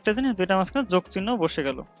 সেটা একটা জিনিস, দুইটার মাঝখানে যোগ চিহ্ন বসে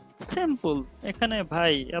গেল। সিম্পল, এখানে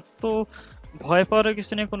ভাই এত ভয় পাওয়ার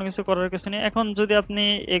কিছু নেই, কোনো কিছু করার কিছু নেই। এখন যদি আপনি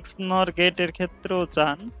এক্স নর গেটের ক্ষেত্রেও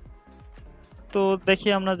চান, তো দেখি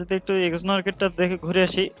আমরা যদি একটু এক্স-নরগেটটা দেখে ঘুরে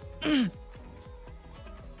আসি।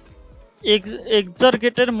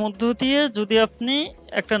 এক্স-অর্গেটের মধ্য দিয়ে যদি আপনি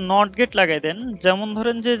একটা নট গেট লাগাই দেন, যেমন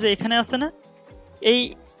ধরেন যে এখানে আছে না, এই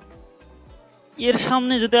এর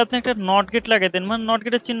সামনে যদি আপনি একটা নট গেট লাগাই দেন, মানে নট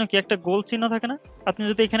গেটের চিহ্ন কি, একটা গোল চিহ্ন থাকে না, আপনি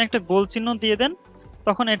যদি এখানে একটা গোল চিহ্ন দিয়ে দেন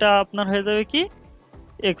তখন এটা আপনার হয়ে যাবে কি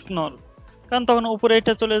এক্স নর, কারণ তখন উপরে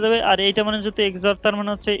এটা চলে যাবে। আর এইটা মানে যদি এক্সর, তার মানে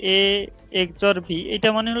হচ্ছে এ এক্সর বি, এটা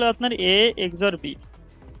মানে হলো আপনার এ এক্সর বি।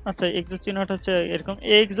 আচ্ছা এক্সর চিহ্নটা হচ্ছে এরকম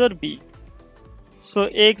এ এক্সর বি। সো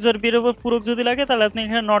এ এক্সর বির উপর পূরক যদি লাগে তাহলে আপনি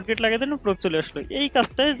এখানে নট গেট লাগাই দেন, পূরক চলে আসলো। এই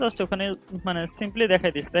কাজটাই জাস্ট ওখানে মানে সিম্পলি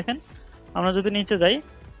দেখাই দিস। দেখেন আমরা যদি নিচে যাই,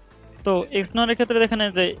 তো এক্স নরের ক্ষেত্রে দেখেন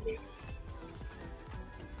যে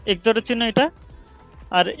এক্সরের চিহ্ন এটা,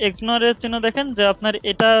 আর এক্স নরের চিহ্ন দেখেন যে আপনার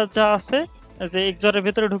এটা যা আছে, যে এক্সরের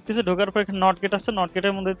ভেতরে ঢুকতেছে, ঢোকার পর এখানে নট গেট আছে, নট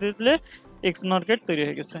গেটের মধ্যে দিয়ে দিলে এক্স নট গেট তৈরি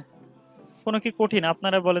হয়ে গেছে। কোনো কি কঠিন,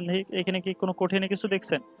 আপনারা বলেন এখানে কি কোনো কঠিন কিছু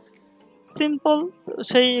দেখছেন? সিম্পল,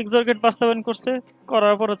 সেই এক্স-অর্গেট বাস্তবায়ন করছে,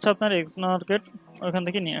 করার পর হচ্ছে আপনার এক্স-নরগেট ওখান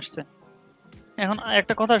থেকে নিয়ে আসছে। এখন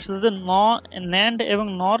একটা কথা আসছে যে ন্যান্ড এবং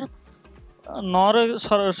নর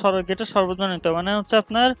গেটের সর্বজনীনতা, মানে হচ্ছে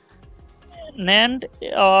আপনার ন্যান্ড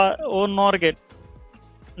ও নর গেট,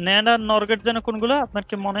 ন্যান্ড আর নর গেট যেন কোনগুলো আপনার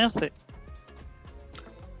কি মনে আছে?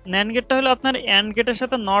 ন্যান্ড গেটটা হলো আপনার অ্যান্ড গেটের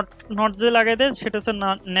সাথে নট যে লাগাই দেয় সেটা হচ্ছে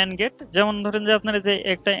ন্যান্ড গেট। যেমন ধরেন যে আপনার যে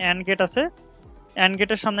একটা অ্যান্ড গেট আছে, অ্যান্ড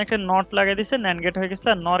গেটের সামনে একটা নট লাগাই দিছে, ন্যান্ড গেট হয়ে গেছে।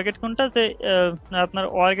 আর নর গেট কোনটা, যে আপনার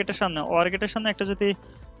ওয়ার গেটের সামনে একটা যদি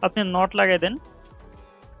আপনি নট লাগাই দেন,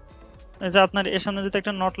 যে আপনার এর সামনে যদি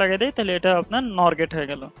একটা নট লাগাই দেয় তাহলে এটা আপনার নর গেট হয়ে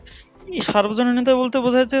গেল। এই সার্বজনীনতা বলতে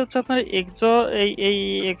বোঝায় যে হচ্ছে আপনার এই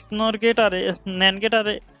এক্স নর গেট আর ন্যান্ড গেট আর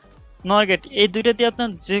নর গেট, এই দুইটা দিয়ে আপনার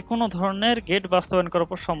যে কোনো ধরনের গেট বাস্তবায়ন করা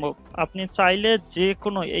সম্ভব। আপনি চাইলে যে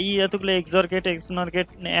কোনো এই এতগুলো XOR gate, এক্স-নর gate,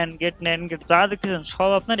 NAND gate যা দেখতেছেন সব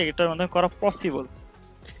আপনার এটার মধ্যে করা পসিবল।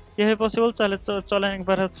 কিভাবে পসিবল, চাইলে তো চলেন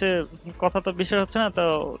একবার হচ্ছে, কথা তো বিষয় হচ্ছে না, তো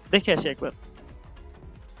দেখে আসি একবার।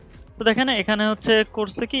 তো দেখেন এখানে হচ্ছে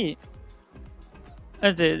করছে কি,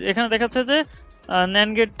 এই যে এখানে দেখাচ্ছে যে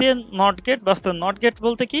ন্যান্ড গেট দিয়ে নট গেট বাস্তবায়ন। নট গেট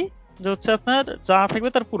বলতে কি, যে হচ্ছে আপনার যা থাকবে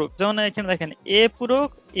তার পূরক। যেমন এখানে দেখেন এ পূরক,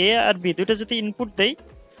 এ আর বি দুইটা যদি ইনপুট দেই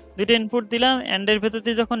দুইটা ইনপুট দিলাম, অ্যান্ড এর ভেতর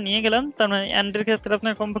দিয়ে যখন নিয়ে গেলাম, তার মানে অ্যান্ড এর ক্ষেত্রে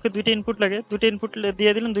আপনার কমপক্ষে দুইটা ইনপুট লাগে, দুইটা ইনপুট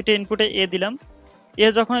দিয়ে দিলাম, দুইটা ইনপুটে এ দিলাম, এ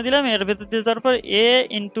যখন দিলাম এর ভেতর দিয়ে তারপর এ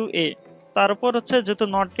ইন্টু এ, তারপর হচ্ছে যেহেতু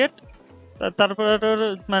নট গেট, তারপর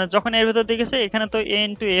মানে যখন এর ভেতর দিয়ে গেছে এখানে তো এ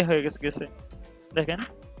ইন্টু এ হয়ে গেছে, দেখেন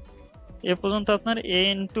এ পর্যন্ত আপনার এ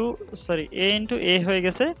ইন্টু এ হয়ে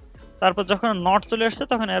গেছে। তারপর যখন নট চলে আসছে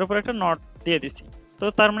তখন এর উপর একটা নট দিয়ে দিছি। তো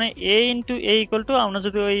তার মানে এ ইন্টু এ ইকুয়াল টু, আমরা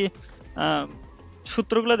যদি ওই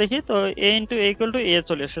সূত্রগুলো দেখি, তো এ ইন্টু এ ইকুয়াল টু এ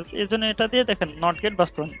চলে আসে, এই জন্য এটা দিয়ে দেখেন নট গেট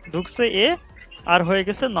বাস্তবায়ন, ঢুকছে এ আর হয়ে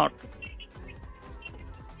গেছে নট।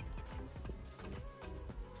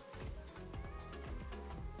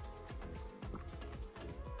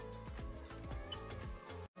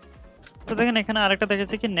 তো দেখেন এখানে আরেকটা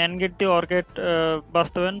দেখেছি কি ন্যান্ড গেট দিয়ে অর গেট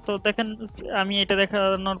বাস্তবায়ন। তো দেখেন আমি এটা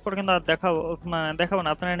দেখানোর পর কিন্তু আর দেখাবো না,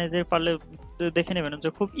 আপনারা নিজে পারলে দেখে নেবেন যে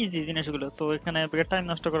খুব ইজি জিনিসগুলো, তো এখানে টাইম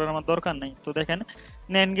নষ্ট করার আমার দরকার নেই। তো দেখেন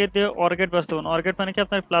ন্যান্ড গেট দিয়ে অর গেট বাস্তবায়ন, অর গেট মানে কি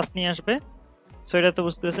আপনার প্লাস নিয়ে আসবে, সো এটা তো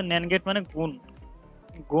বুঝতে পারছেন। ন্যান্ড গেট মানে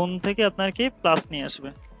গুণ থেকে আপনার কি প্লাস নিয়ে আসবে,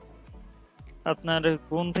 আপনার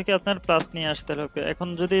গুণ থেকে আপনার প্লাস নিয়ে আসতে হবে। এখন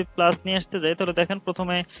যদি প্লাস নিয়ে আসতে যাই তাহলে দেখেন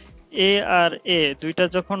প্রথমে এ আর এ দুইটা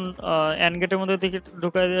যখন অ্যান্ড গেটের মধ্যে দিকে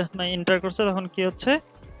ঢুকায় এন্টার করছে তখন কি হচ্ছে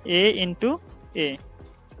এ ইন্টু এ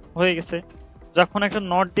হয়ে গেছে। যখন একটা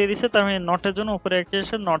নট দিয়ে দিছে তার মানে নটের জন্য উপরে একটা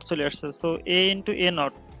এসে নট চলে আসছে, so A into A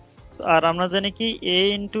not. আর আমরা জানি কি এ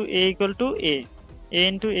into A equal to A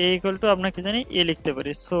into A equal to আমরা কি জানি এ লিখতে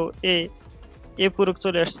পারি, সো এ পূরক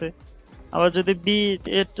চলে আসছে। আবার যদি বি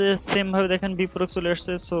সেম ভাবে দেখেন বি পূরক চলে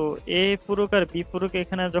আসছে, সো এ পূরক আর বি পূরক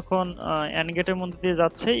এখানে যখন অ্যান্ড গেটের মধ্যে দিয়ে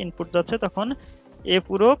যাচ্ছে ইনপুট যাচ্ছে তখন এ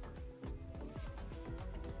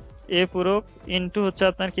পূরক ইনটু হচ্ছে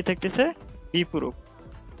আপনার কি থাকতেছে বি পূরক।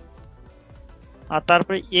 আর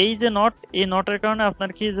তারপরে এই যে নট, এই নটের কারণে আপনার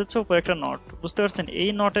কি যাচ্ছে উপরে একটা নট, বুঝতে পারছেন, এই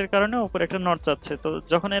নটের কারণে উপরে একটা নট যাচ্ছে। তো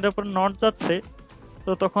যখন এর উপর নট যাচ্ছে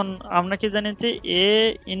তো তখন আমরা কি জানি যে এ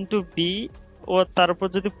ইন্টু বি ও তার উপর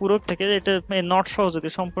যদি পূরক থাকে, এটা নট সহ যদি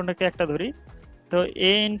সম্পূর্ণকে একটা ধরি, তো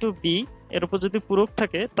এ ইন্টু বি এর উপর যদি পূরক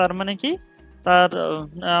থাকে তার মানে কি তার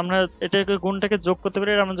আমরা এটাকে গুণটাকে যোগ করতে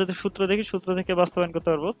পারি। আমরা যদি সূত্র দেখি, সূত্র থেকে বাস্তবায়ন করতে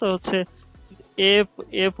পারবো। তো হচ্ছে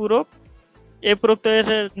এ পূরক তো এর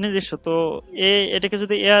নিজস্ব, তো এটাকে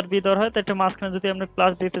যদি এ আর বি ধরা হয়, তো এটা মাঝখানে যদি আমরা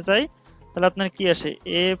প্লাস দিতে চাই তাহলে আপনার কি আসে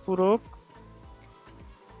এ পূরক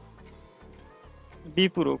বি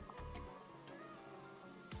পূরক,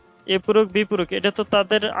 এ পূরক বি পূরক, এটা তো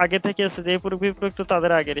তাদের আগে থেকে আছে যে এ পূরক বি পূরক তো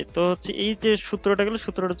তাদের আগেরই। তো হচ্ছে এই যে সূত্রটা গেল,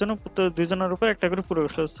 সূত্রটার জন্য দুইজনের উপর একটা করে পূরক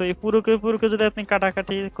আসলো, সো এই পূরকে যদি আপনি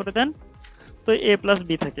কাটাকাটি করে দেন তো এ প্লাস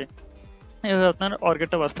বি থাকে, এইভাবে আপনার অর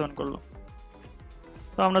গেটটা বাস্তবায়ন করলো।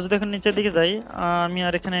 তো আমরা যদি এখন নিচের দিকে যাই, আমি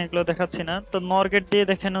আর এখানে এগুলো দেখাচ্ছি না। তো নর গেট দিয়ে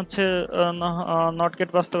দেখেন হচ্ছে নট গেট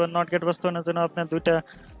বাস্তবায়নের জন্য আপনার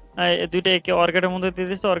দুইটা একে অর গেটের মধ্যে দিয়ে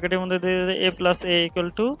দিচ্ছে, অর গেটের মধ্যে দিয়ে এ প্লাস এ ইকুয়াল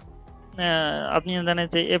টু, আপনি জানেন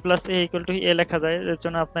যে এ প্লাস এ ইকুয়াল টু এ লেখা যায়, এর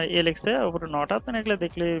জন্য আপনার এ লিখছে উপরে নট। আপনার এগুলো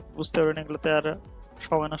দেখলে বুঝতে পারবেন, এগুলোতে আর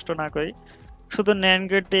সময় নষ্ট না করি। শুধু ন্যান্ড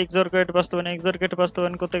গেট দিয়ে এক্সর গেট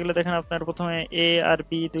বাস্তবায়ন করতে গেলে দেখেন আপনার প্রথমে এ আর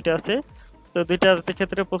বি দুইটা আছে, তো দুইটার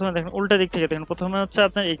ক্ষেত্রে প্রথমে দেখেন উল্টা দিক থেকে দেখেন, প্রথমে হচ্ছে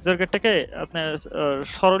আপনার এক্সর গেটটাকে আপনার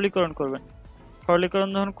সরলীকরণ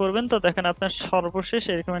যখন করবেন তো দেখেন আপনার সর্বশেষ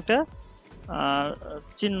এরকম একটা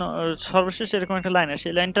চিহ্ন, সর্বশেষ এরকম একটা লাইন আসে,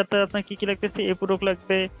 এই লাইনটাতে আপনার কি কি লাগতেছে এ পূরক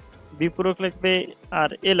লাগবে, বি পূরক লাগবে আর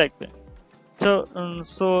এ লাগবে,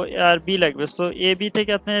 সো আর বি লাগবে। সো এ বি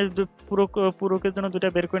থেকে আপনি পূরকের জন্য দুটা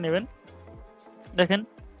বের করে নেবেন। দেখেন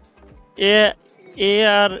এ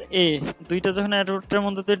আর এ দুইটা যখন অ্যারোটার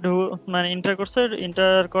মধ্যে মানে ইন্টার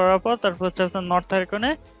করার পর তারপর হচ্ছে আপনার নট থাকার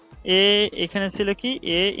কারণে এ এখানে ছিল কি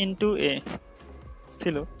এ ইন্টু এ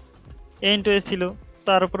ছিল, ছিল,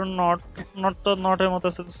 তার উপর নট তো নটের মতো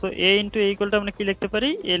আছে, সো এ ইন্টু এ ইকুয়ালটা আমরা কি লিখতে পারি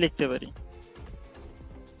এ লিখতে পারি।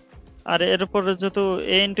 আর এর উপর যেহেতু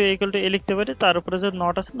এ ইন্টু এ ইকুয়াল টু এ লিখতে পারি, তার উপরে যে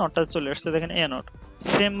নট আছে নটটা চলে আসছে, দেখেন এ নট।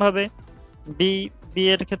 সেম ভাবে বি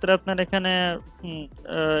এর ক্ষেত্রে আপনার এখানে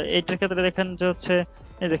এইটার ক্ষেত্রে দেখেন যে হচ্ছে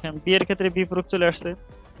এই দেখেন বি এর ক্ষেত্রে বি পূরক চলে আসছে।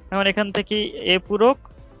 এখন এখান থেকে এ পূরক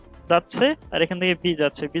যাচ্ছে আর এখান থেকে বি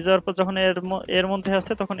যাচ্ছে, বি যাওয়ার পর যখন এর মধ্যে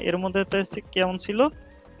আছে তখন এর মধ্যে কেমন ছিল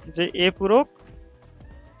যে এ পূরক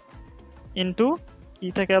ইন্টু কি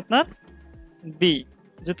থাকে আপনার বি,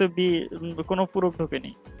 যেহেতু বি কোনো পূরক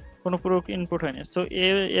ঢোকেনি, কোনো পূরক ইনপুট হয়নি, সো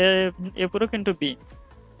এ পূরক ইন্টু বি।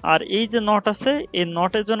 আর এই যে নট আছে এই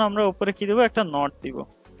নটের জন্য আমরা উপরে কি দিব একটা নট দিব,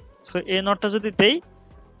 সো এই নটটা যদি দেই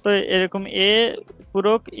তো এরকম এ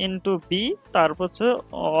পূরক ইন্টু বি তারপর হচ্ছে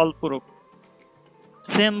অল পূরক।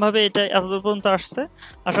 সেম ভাবে এটা এতদূর পর্যন্ত আসছে,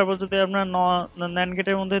 আসার পর যদি আমরা ন্যান্ড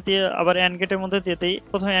গেটের মধ্যে দিয়ে আবার অ্যান্ড গেটের মধ্যে দিয়ে দিই,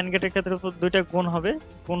 প্রথমে অ্যান্ড গেটের ক্ষেত্রে দুইটা গুণ হবে,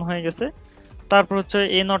 গুণ হয়ে গেছে, তারপর হচ্ছে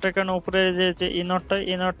এই নটের কারণে উপরে যে এই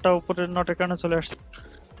নটটা উপরের নটের কারণে চলে আসছে,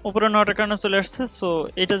 উপরের নটের কারণে চলে আসছে। সো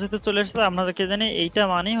এটা যেহেতু চলে আসছে আপনাদেরকে জানি এইটা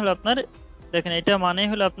মানেই হলো আপনার, দেখেন এটা মানেই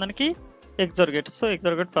হলো আপনার কি XORGate। সো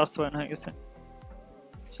XORGate বাস্তবায়ন হয়ে গেছে।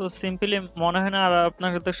 সো সিম্পলি মনে হয় না আর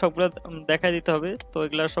আপনাকে তো সবগুলো দেখাই দিতে হবে। তো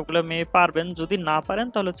এগুলা সবগুলো মেয়ে পারবেন, যদি না পারেন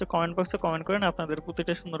তাহলে হচ্ছে কমেন্ট বক্সে কমেন্ট করেন, আপনাদের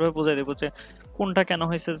প্রতিটা সুন্দরভাবে বুঝাই দেবো যে কোনটা কেন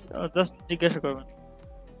হয়েছে, জাস্ট জিজ্ঞাসা করবেন,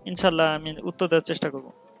 ইনশাল্লাহ আমি উত্তর দেওয়ার চেষ্টা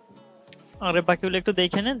করবো। আর বাকিগুলো একটু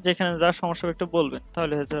দেখে নেন, যেখানে যা সমস্যা হবে একটু বলবেন,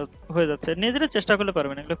 তাহলে হয়ে যাচ্ছে, নিজেরা চেষ্টা করলে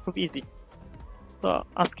পারবেন, এগুলো খুব ইজি। তো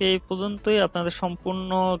আজকে এই পর্যন্তই, আপনাদের সম্পূর্ণ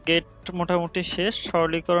গেট মোটামুটি শেষ।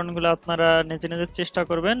 সরলীকরণগুলো আপনারা নিজে নিজে চেষ্টা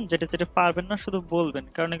করবেন, যেটা যেটা পারবেন না শুধু বলবেন,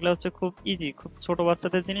 কারণ এগুলো হচ্ছে খুব ইজি, খুব ছোট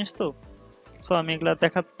বাচ্চাদের জিনিস তো। সো আমি এগুলা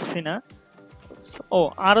দেখাচ্ছি না। ও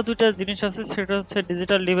আরো দুইটা জিনিস আছে, সেটা হচ্ছে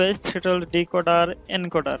ডিজিটাল ডিভাইস, সেটা হল ডিকোডার,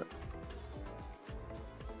 এনকোডার।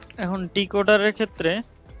 এখন ডিকোডারের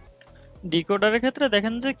ক্ষেত্রে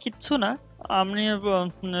দেখেন যে কিচ্ছু না, আপনি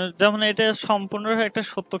যেমন এটা সম্পূর্ণ একটা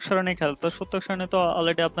সত্যক সারণী খেল, তো সত্যক সারণী তো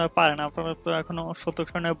অলরেডি আপনারা পারেন, আপনারা তো এখনো সত্যক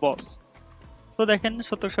সারণীর বস। তো দেখেন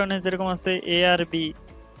সত্যক সারণী যেরকম আছে এ আর বি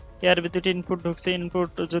দুটি ইনপুট ঢুকছে, ইনপুট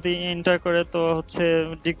যদি এন্টার করে তো হচ্ছে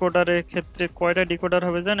ডিকোডারের ক্ষেত্রে কয়টা ডিকোডার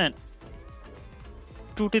হবে জানেন?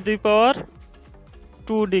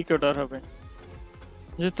 2^2 ডিকোডার হবে,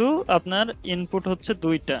 যেহেতু আপনার ইনপুট হচ্ছে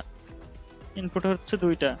দুইটা,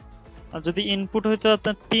 আর যদি ইনপুট হইতো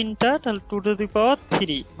আপনার 3টা তাহলে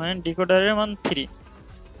 2^3, মানে ডিকোডারের মান 3।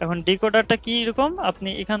 এখন ডিকোডারটা কি রকম, আপনি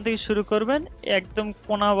এখান থেকে শুরু করবেন একদম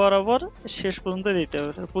কোণা বরাবর শেষ পর্যন্ত দিতে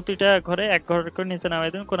হবে, প্রতিটা ঘরে এক ঘর করে নিচে নামাই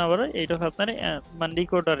দেবেন কোণা বরাবর, এইটা আপনার মানে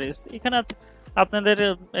ডিকোডার। এখানে আপনাদের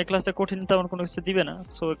ক্লাসে কঠিন তেমন কোনো কিছু দিবে না,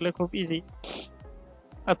 সো এগুলো খুব ইজি।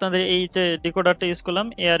 আপনাদের এই যে ডিকোডারটা ইউজ করলাম,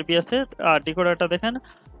 এ আর বি আছে, আর ডিকোডারটা দেখেন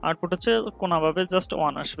আউটপুট হচ্ছে কোণাভাবে জাস্ট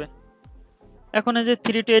 1 আসবে। এখন এই যে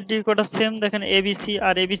 3 to 8 ডিকোডার সেম, দেখেন এবিসি,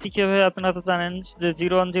 আর এবিসি কিভাবে আপনারা তো জানেন যে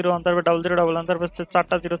 0 1 0 1, তারপর 0 0 1 1, তারপর হচ্ছে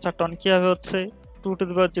 4টা 0 4টা 1, কিভাবে হচ্ছে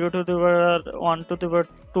 2^0 2^1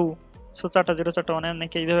 2^2, সো 4টা 0 4টা 1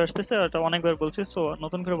 অনেকে এইভাবে আসতেছে, এটা অনেকবার বলছি, সো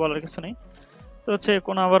নতুন করে বলার কিছু নেই। তো হচ্ছে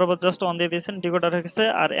কোনা বরাবর জাস্ট 1 দিয়ে দিয়েছেন, ডিকোডার হয়ে গেছে।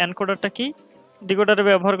 আর এনকোডারটা কি, ডিকোডারের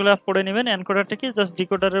ব্যবহারগুলো পড়ে নেবেন। এনকোডারটা কি, জাস্ট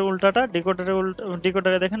ডিকোডারের উল্টাটা,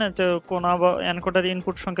 ডিকোডারে দেখেন যে কোনা বা এনকোডার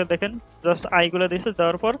ইনপুট সংখ্যা দেখেন, জাস্ট আইগুলো দিয়েছে,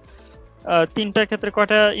 দেওয়ার পর 3টার ক্ষেত্রে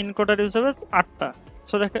কয়টা ইনকোডার ইউজ হবে, 8টা।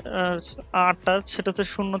 সো দেখেন 8টা, সেটা হচ্ছে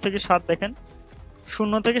 0 থেকে 7, দেখেন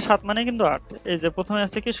 0 থেকে 7 মানে কিন্তু 8। এই যে প্রথমে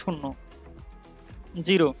আছে কি 0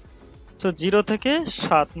 0, সো 0 থেকে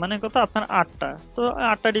 7 মানে কত আপনার 8টা। তো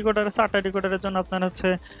 8টা ডিকোডার আছে, 8টা ডিকোডারের জন্য আপনার হচ্ছে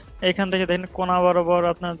এখান থেকে দেখেন কোনা বরাবর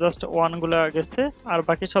আপনার জাস্ট 1 গুলা গেছে, আর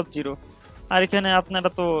বাকি সব 0। আর এখানে আপনারা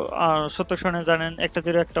তো সত্যক সারণী জানেন, একটা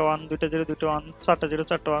 0 একটা 1, 2টা 0 2টা 1, 4টা 0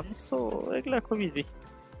 4টা 1। সো এগুলা খুব ইজি,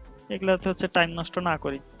 এগুলাতে হচ্ছে টাইম নষ্ট না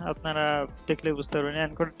করি, আপনারা দেখলে বুঝতে পারবেন।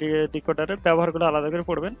 এনকোডার ডিকোডারের ব্যবহারগুলো আলাদা করে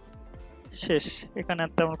পড়বেন, শেষ, এখানে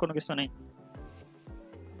তেমন কোনো কিছু নেই।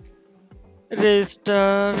 রেজিস্টার,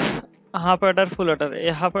 হাফ অ্যাডার, ফুল অ্যাডার,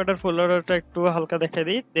 এই হাফ অ্যাডার ফুল অ্যাডারটা একটু হালকা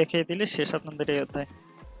দেখিয়ে দিলে শেষ আপনাদের এই অধ্যায়।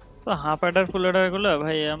 তো হাফ অ্যাডার ফুল অ্যাডার গুলো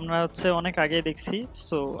ভাই আমরা হচ্ছে অনেক আগে দেখছি,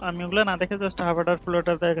 সো আমি ওগুলো না দেখে জাস্ট হাফ অ্যাডার ফুল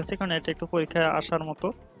অ্যাডার দেখাচ্ছি, কারণ এটা একটু পরীক্ষায় আসার মতো,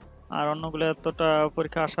 আর অন্যগুলো এতটা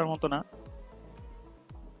পরীক্ষা আসার মতো না।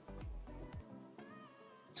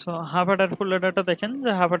 সো হাফ অ্যাডার ফুল অ্যাডারটা দেখেন,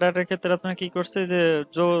 যে হাফ অ্যাডারের ক্ষেত্রে আপনার কি করছে, যে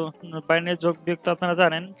বাইনারি যোগ বিয়োগ তো আপনারা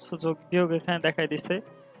জানেন, সো যোগ বিয়োগ এখানে দেখাই দিছে,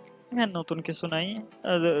 হ্যাঁ নতুন কিছু নাই।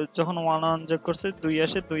 যখন 1 1 যোগ করছে 2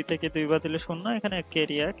 আসে, 2 থেকে 2 বাদ দিলে 0, এখানে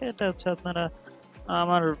ক্যারি এক। এটা হচ্ছে আপনারা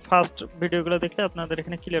আমার ফার্স্ট ভিডিওগুলো দেখলে আপনাদের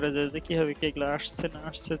এখানে ক্লিয়ার হয়ে যাবে যে কিভাবে কি এগুলো আসছে না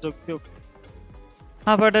আসছে যোগ বিয়োগ।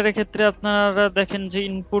 হাফ অ্যাডারের ক্ষেত্রে আপনারা দেখেন যে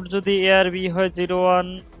ইনপুট যদি এ আর বি হয় 0 1,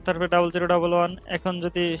 তারপরে 0 0 1 1, এখন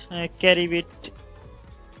যদি ক্যারি বিট,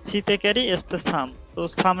 সিতে ক্যারি, এসতে সাম। তো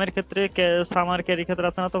সামের ক্ষেত্রে সাম আর ক্যারি ক্ষেত্রে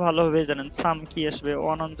আপনারা তো ভালোভাবেই জানেন সাম কি আসবে,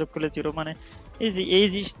 1 1 যোগ করলে 0, মানে এই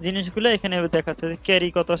জিনিসগুলো এখানে দেখাচ্ছে, ক্যারি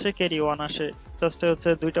কত আসে, ক্যারি 1 আসে, জাস্ট হচ্ছে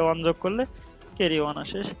 2টা 1 যোগ করলে ক্যারি 1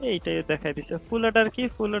 আসে, এইটাই দেখাই দিছে। ফুল অ্যাডার কি,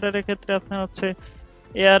 ফুল অ্যাডারের ক্ষেত্রে আপনার হচ্ছে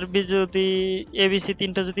এ আর বি যদি এবিসি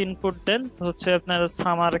 3টা যদি ইনপুট দেন, তো হচ্ছে আপনার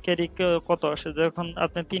সাম আর ক্যারি কত আসে যখন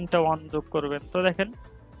আপনি 3টা 1 যোগ করবেন। তো দেখেন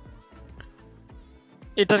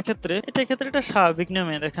এটার ক্ষেত্রে এটা স্বাভাবিক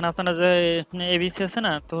নিয়মে, দেখেন আপনারা যে এবিসি আছে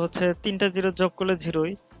না, তো হচ্ছে 3টা 0 যোগ করলে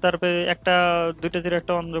 0ই, তারপরে 2টা 0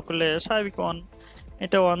 একটা 1 যোগ করলে স্বাভাবিক 1,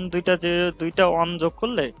 এটা 1, 2টা 1 যোগ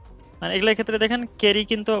করলে, মানে এগুলোর ক্ষেত্রে দেখেন ক্যারি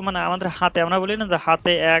কিন্তু মানে আমাদের হাতে, আমরা বলি না যে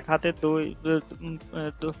হাতে 1 হাতে 2,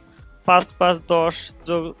 5 5 10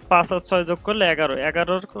 যোগ 5 আর 6 যোগ করলে 11,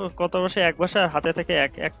 11-র কত বসে 1 বসে, আর হাতে থেকে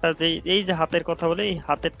 1 একটা, যে এই যে হাতের কথা বলে, এই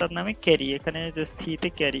হাতেরটার নামে ক্যারি, এখানে যে সিতে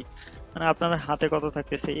ক্যারি, মানে আপনাদের হাতে কত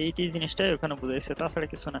থাকতেছে এইটি জিনিসটাই ওখানে বুঝাইছে, তাছাড়া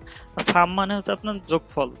কিছু না। আর সাম মানে হচ্ছে আপনার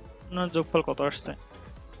যোগফল, আপনার যোগফল কত আসছে।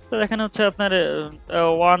 তো এখানে হচ্ছে আপনার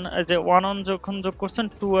ওয়ান, যে ওয়ান অন যখন যোগ করছেন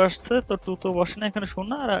 2 আসছে, তো 2 তো বসে না এখানে,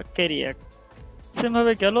 শূন্য আর ক্যারি 1, সেম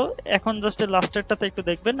ভাবে গেল। এখন জাস্ট লাস্টেরটাতে একটু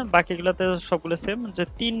দেখবেন, বাকিগুলোতে সবগুলো সেম, যে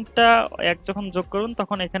 3টা 1 যখন যোগ করুন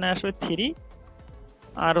তখন এখানে আসবে 3।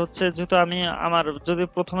 আর হচ্ছে যেহেতু আমি আমার যদি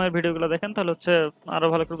প্রথমের ভিডিওগুলো দেখেন তাহলে হচ্ছে আরো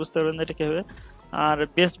ভালো করে বুঝতে পারবেন এটা কিভাবে। আর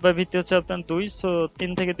বেস বা ভিত্তি হচ্ছে আপনার 2, সো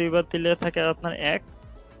 3 থেকে 2 বার দিলে থাকে আপনার 1,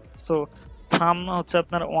 সো সাম হচ্ছে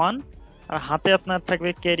আপনার 1, আর হাতে আপনার থাকবে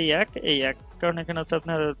ক্যারি 1, এই 1, কারণ এখানে হচ্ছে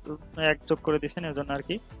আপনার 1 যোগ করে দিয়েছেন এজন্য আর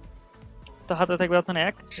কি। তো হাতে থাকবে আপনার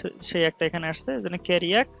 1, সেই একটা এখানে আসছে এজন্য ক্যারি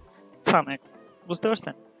 1 সাম 1, বুঝতে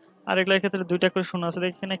পারছেন। আর এগুলোর ক্ষেত্রে 2টা করে শূন্য আছে,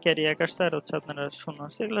 এখানে ক্যারি 1 আসছে আর হচ্ছে আপনার শূন্য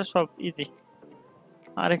আসছে, এগুলো সব ইজি।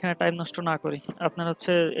 আর এখানে টাইম নষ্ট না করি, আপনার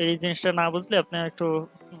হচ্ছে এই জিনিসটা না বুঝলে আপনার একটু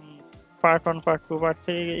পার্ট 1 পার্ট 2 পার্ট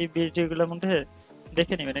 3 এই ভিডিওগুলোর মধ্যে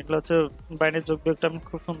দেখে নেবেন, এগুলো হচ্ছে বাইনের যোগ বিয়োগটা আমি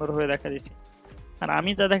খুব সুন্দর হয়ে দেখা দিয়েছি। আর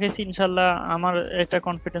আমি যা দেখাইছি ইনশাল্লাহ আমার একটা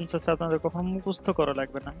কনফিডেন্স হচ্ছে আপনাদের কখনো মুখস্থ করা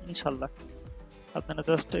লাগবে না ইনশাল্লাহ, আপনারা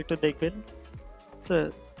জাস্ট একটু দেখবেন।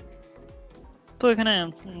 তো এখানে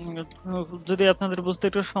যদি আপনাদের বুঝতে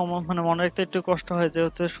একটু মানে মনে রাখতে একটু কষ্ট হয় যে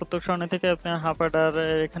হচ্ছে শতক সারণী থেকে আপনার হাফ অর্ডার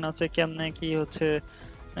এখানে হচ্ছে কেমনে কি হচ্ছে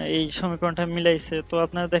এই সমীকরণটা মিলাইছে, তো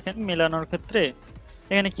আপনারা দেখেন মিলানোর ক্ষেত্রে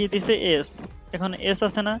এখানে কি দিছে এস, এখন এস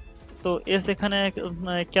আছে না, তো এস এখানে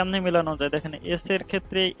কেমনে মিলানো যায় দেখেন। এস এর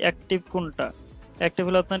ক্ষেত্রে অ্যাক্টিভ কোনটা, অ্যাক্টিভ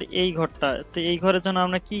হলো আপনার এই ঘরটা, তো এই ঘরের জন্য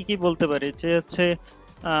আমরা কি কি বলতে পারি যে হচ্ছে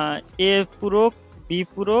এ পূরক, বি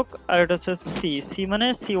পূরক, আর এটা হচ্ছে সি, সি মানে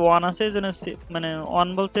সি ওয়ান আছে এই জন্য মানে ওয়ান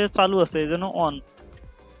বলতে চালু আছে এই জন্য ওয়ান,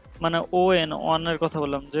 মানে ও এন ওয়ান এর কথা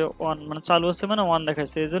বললাম, যে ওয়ান মানে চালু আছে মানে ওয়ান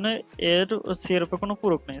দেখাচ্ছে এই জন্য এর সি এর উপর কোনো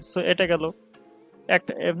পূরক নেই, সো এটা গেল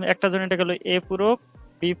একটা, একটা জন্য এটা গেল এ পূরক,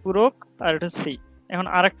 বি পূরক, আর এটা সি। এখন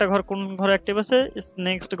আরেকটা ঘর কোন ঘর অ্যাক্টিভ আছে,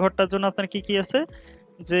 নেক্সট ঘরটার জন্য আপনার কি কি আছে,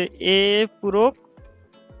 যে এ পূরক,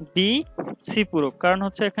 বি সি পূরক, কারণ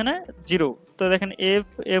হচ্ছে এখানে 0, তো দেখেন এ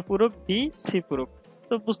এ পূরক, বি সি পূরক,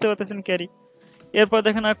 তো বুঝতে পারতেছেন ক্যারি। এরপর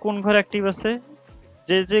দেখেন আর কোন ঘর অ্যাক্টিভ আছে,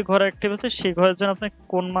 যে যে ঘর অ্যাক্টিভ আছে সেই ঘরের জন্য আপনার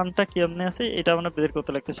কোন মানটা কেমনে আছে এটা আমরা বের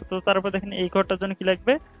করতে লাগতেছে। তো তারপর দেখেন এই ঘরটার জন্য কি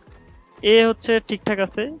লাগবে, এ হচ্ছে ঠিকঠাক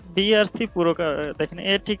আছে, বি আর সি পূরক, দেখেন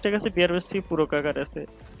এ ঠিকঠাক আছে, বি আর সি পূরক আকার আছে।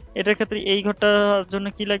 এটার ক্ষেত্রে এই ঘরটার জন্য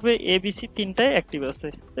কি লাগবে, এ বি সি তিনটাই অ্যাক্টিভ আছে,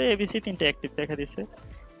 তো এ বি সি তিনটা অ্যাক্টিভ দেখা দিচ্ছে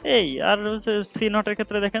এই। আর সি নটের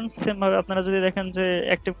ক্ষেত্রে দেখেন সেম ভাবে আপনারা যদি দেখেন যে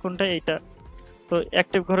অ্যাক্টিভ কোনটা এইটা, তো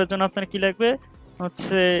অ্যাক্টিভ ঘরের জন্য আপনার কি লাগবে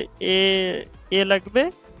হচ্ছে এ এ লাগবে,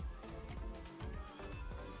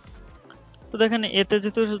 তো দেখেন এতে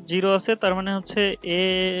যেহেতু 0 আছে তার মানে হচ্ছে এ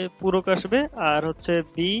পূরক আসবে, আর হচ্ছে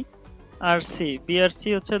বি আর সি, বি আর সি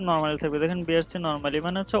হচ্ছে নর্মালি থাকবে, দেখেন বি আর সি নর্মালি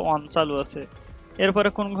মানে হচ্ছে অন চালু আছে। এরপরে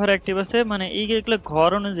কোন ঘর অ্যাক্টিভ আছে, মানে এইগুলো ঘর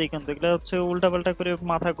অনুযায়ী কিন্তু এগুলো হচ্ছে উল্টাপাল্টা করে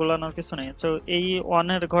মাথা গোলানোর কিছু নেই। তো এই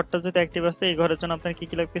ওয়ানের ঘরটা যদি অ্যাক্টিভ আছে এই ঘরের জন্য আপনার কি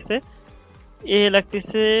কি লাগতেছে, এ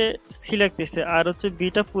লাগতেছে, সি লাগতেছে, আর হচ্ছে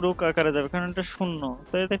বিটা পূরক আকারে যাবে কারণ এটা শূন্য,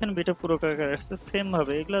 তো দেখেন বিটা পূরক আকারে আসছে। সেম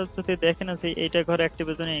ভাবে এগুলো যদি দেখেন যে এইটা ঘর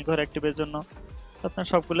অ্যাক্টিভের জন্য এই ঘর অ্যাক্টিভের জন্য আপনার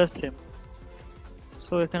সবগুলো সেম।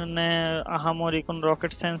 সো এখানে আহামরি কোন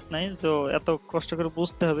রকেট সায়েন্স নাই যে এত কষ্ট করে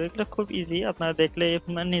বুঝতে হবে, এগুলো খুব ইজি, আপনারা দেখলে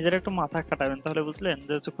নিজের একটু মাথা খাটাবেন তাহলে বুঝলেন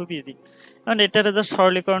যে হচ্ছে খুব ইজি। কারণ এটার যা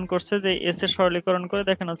সরলীকরণ করছে, যে এস এর সরলীকরণ করে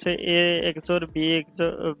দেখেন হচ্ছে এ XOR B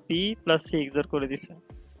XOR B plus C XOR করে দিছে।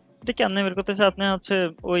 এটা কেমনে বের করতেছে আপনি হচ্ছে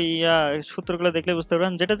ওই সূত্রগুলো দেখলে বুঝতে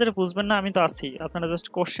পারবেন, যেটা যেটা বুঝবেন না আমি তো আছি, আপনারা জাস্ট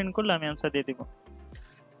কোশ্চেন করলে আমি অ্যান্সার দিয়ে দিব।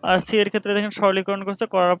 আর সি এর ক্ষেত্রে দেখেন সরলীকরণ করছে,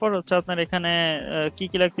 করার পর হচ্ছে আপনার এখানে কি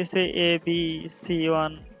কি লাগতেছে এ বি সি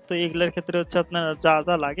ওয়ান, তো এগুলোর ক্ষেত্রে হচ্ছে আপনার যা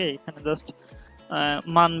যা লাগে এখানে জাস্ট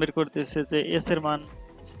মান বের করতেছে, যে এস এর মান,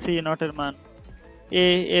 সি নট এর মান, এ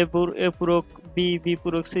এ পূরক, বি বি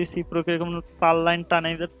পূরক, সি সি পূরক, এরকম পার লাইন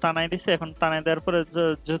টানাই দিছে। এখন টানাই দেওয়ার পরে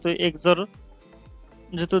যেহেতু এক্সর,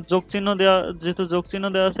 যেহেতু যোগ চিহ্ন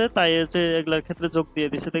দেওয়া আছে তাই হচ্ছে এগুলার ক্ষেত্রে যোগ দিয়ে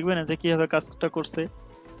দিছে, দেখবেন যে কিভাবে কাজটা করছে।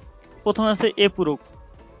 প্রথমে আছে এ পূরক,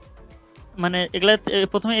 মানে এগুলা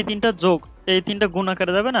প্রথমে এই তিনটা যোগ, এই তিনটা গুণ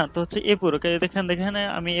আকারে যাবে না, তো হচ্ছে এ পূরক, এই দেখেন দেখেন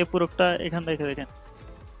আমি এ পূরকটা এখান থেকে দেখেন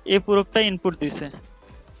এ পূরকটা ইনপুট দিছে,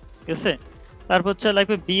 ঠিক আছে। তারপর হচ্ছে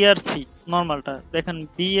লাগবে বি আর সি নরমালটা, দেখেন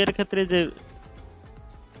বি এর ক্ষেত্রে যে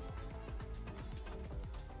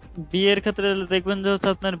বি এর ক্ষেত্রে দেখবেন যে হচ্ছে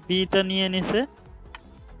আপনার বিটা নিয়ে নিছে,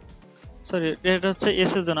 সরি এটা হচ্ছে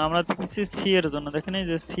এস এর জন্য, আমরা দেখছি সি এর জন্য, দেখেন এই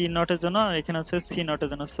যে সি নটের জন্য, আর এখানে হচ্ছে সি নটের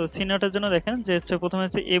জন্য। সো সি নটের জন্য দেখেন যে হচ্ছে প্রথমে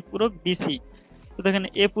হচ্ছে এ পূরক বিসি, তো দেখেন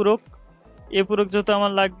এ পূরক, এ পূরক যেহেতু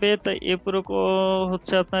আমার লাগবে তাই এ পূরক ও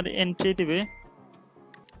হচ্ছে আপনার এন্ট্রি দিবে।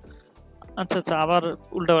 আচ্ছা আচ্ছা আবার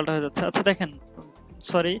উল্টাপাল্টা হয়ে যাচ্ছে, আচ্ছা দেখেন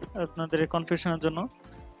সরি আপনাদের কনফিউশনের জন্য,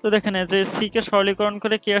 তো দেখেন যে সি কে সরলীকরণ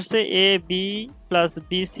করে কি আসছে A B plus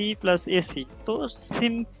BC plus AC. তো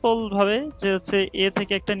সিম্পল ভাবে যে হচ্ছে এ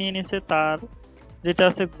থেকে একটা নিয়ে নিছে তার যেটা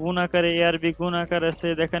আছে গুণ আকারে, এ আর বি গুণ আকার আছে।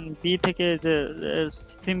 দেখেন বি থেকে যে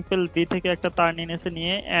সিম্পল বি থেকে একটা তার নিয়ে নিয়েছে,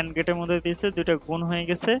 নিয়ে অ্যান্ড গেটের মধ্যে দিয়েছে, দুইটা গুণ হয়ে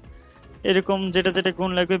গেছে। এরকম যেটা যেটা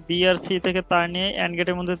গুণ লাগবে বি আর সি থেকে তার নিয়ে অ্যান্ড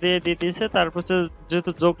গেটের মধ্যে দিয়ে দিয়েছে। তারপর হচ্ছে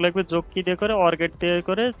যেহেতু যোগ লাগবে, যোগ কি দিয়ে করে, অর গেট দিয়ে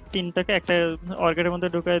করে, তিনটাকে একটা অর গেটের মধ্যে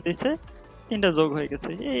ঢুকাই দিয়েছে, তিনটা যোগ হয়ে গেছে।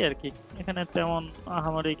 এই আর কি, এখানে তেমন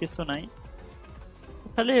আহামরি কিছু নাই,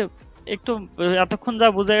 খালি একটু এতক্ষণ যা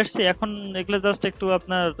বুঝে আসছি এখন এগুলো জাস্ট একটু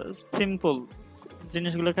আপনার সিম্পল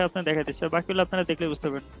জিনিসগুলোকে আপনার দেখা দিচ্ছে, বাকিগুলো আপনারা দেখলে বুঝতে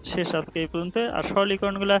পারবেন। শেষ আজকে এই পর্যন্ত। আর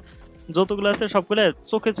সরলীকরণগুলো যতগুলো আছে সবগুলো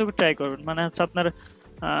চোখে চোখে ট্রাই করবেন, মানে হচ্ছে আপনার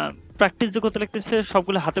প্র্যাকটিস যে করতে লাগতেছে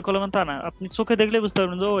সবগুলো হাতে কলমে তা না, আপনি চোখে দেখলে বুঝতে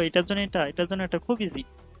পারবেন যে ও এটার জন্য এটা, এটার জন্য এটা, খুব ইজি।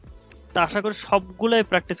 তা আশা করি সবগুলাই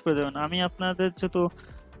প্র্যাকটিস করে দেবেন। আমি আপনাদের যেহেতু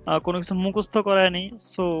কোনো কিছু মুখস্থ করায় নেই,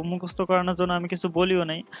 সো মুখস্থ করানোর জন্য আমি কিছু বলিও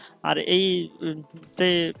নেই। আর এই যে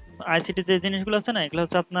আইসিটি যে জিনিসগুলো আছে না, এগুলো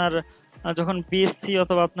হচ্ছে আপনার যখন বিএসসি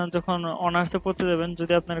অথবা আপনার যখন অনার্সে পড়তে যাবেন,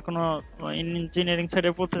 যদি আপনার কোনো ইঞ্জিনিয়ারিং সাইডে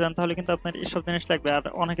পড়তে যান তাহলে কিন্তু আপনার এসব জিনিস লাগবে। আর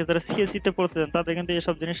অনেকে যারা সিএসসি তে পড়তে যান তাদের কিন্তু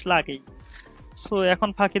এসব জিনিস লাগেই। সো এখন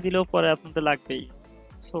ফাঁকি দিলেও পরে আপনাদের লাগবেই।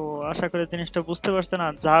 সো আশা করি জিনিসটা বুঝতে পারছেন।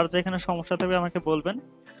 আর যার যেখানে সমস্যা থাকবে আমাকে বলবেন।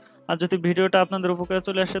 আর যদি ভিডিওটা আপনাদের উপকারে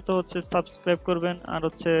চলে আসে তো হচ্ছে সাবস্ক্রাইব করবেন, আর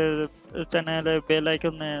হচ্ছে চ্যানেলে বেল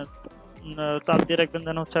আইকনে চাপ দিয়ে রাখবেন,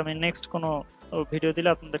 যেন হচ্ছে আমি নেক্সট কোনো ভিডিও দিলে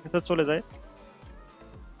আপনাদের কাছে চলে যায়।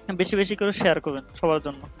 বেশি বেশি করে শেয়ার করবেন সবার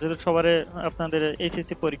জন্য, যেহেতু সবার আপনাদের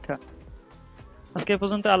এইচএসসি পরীক্ষা। আজকে এ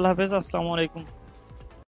পর্যন্ত, আল্লাহ হাফেজ, আসসালামু আলাইকুম।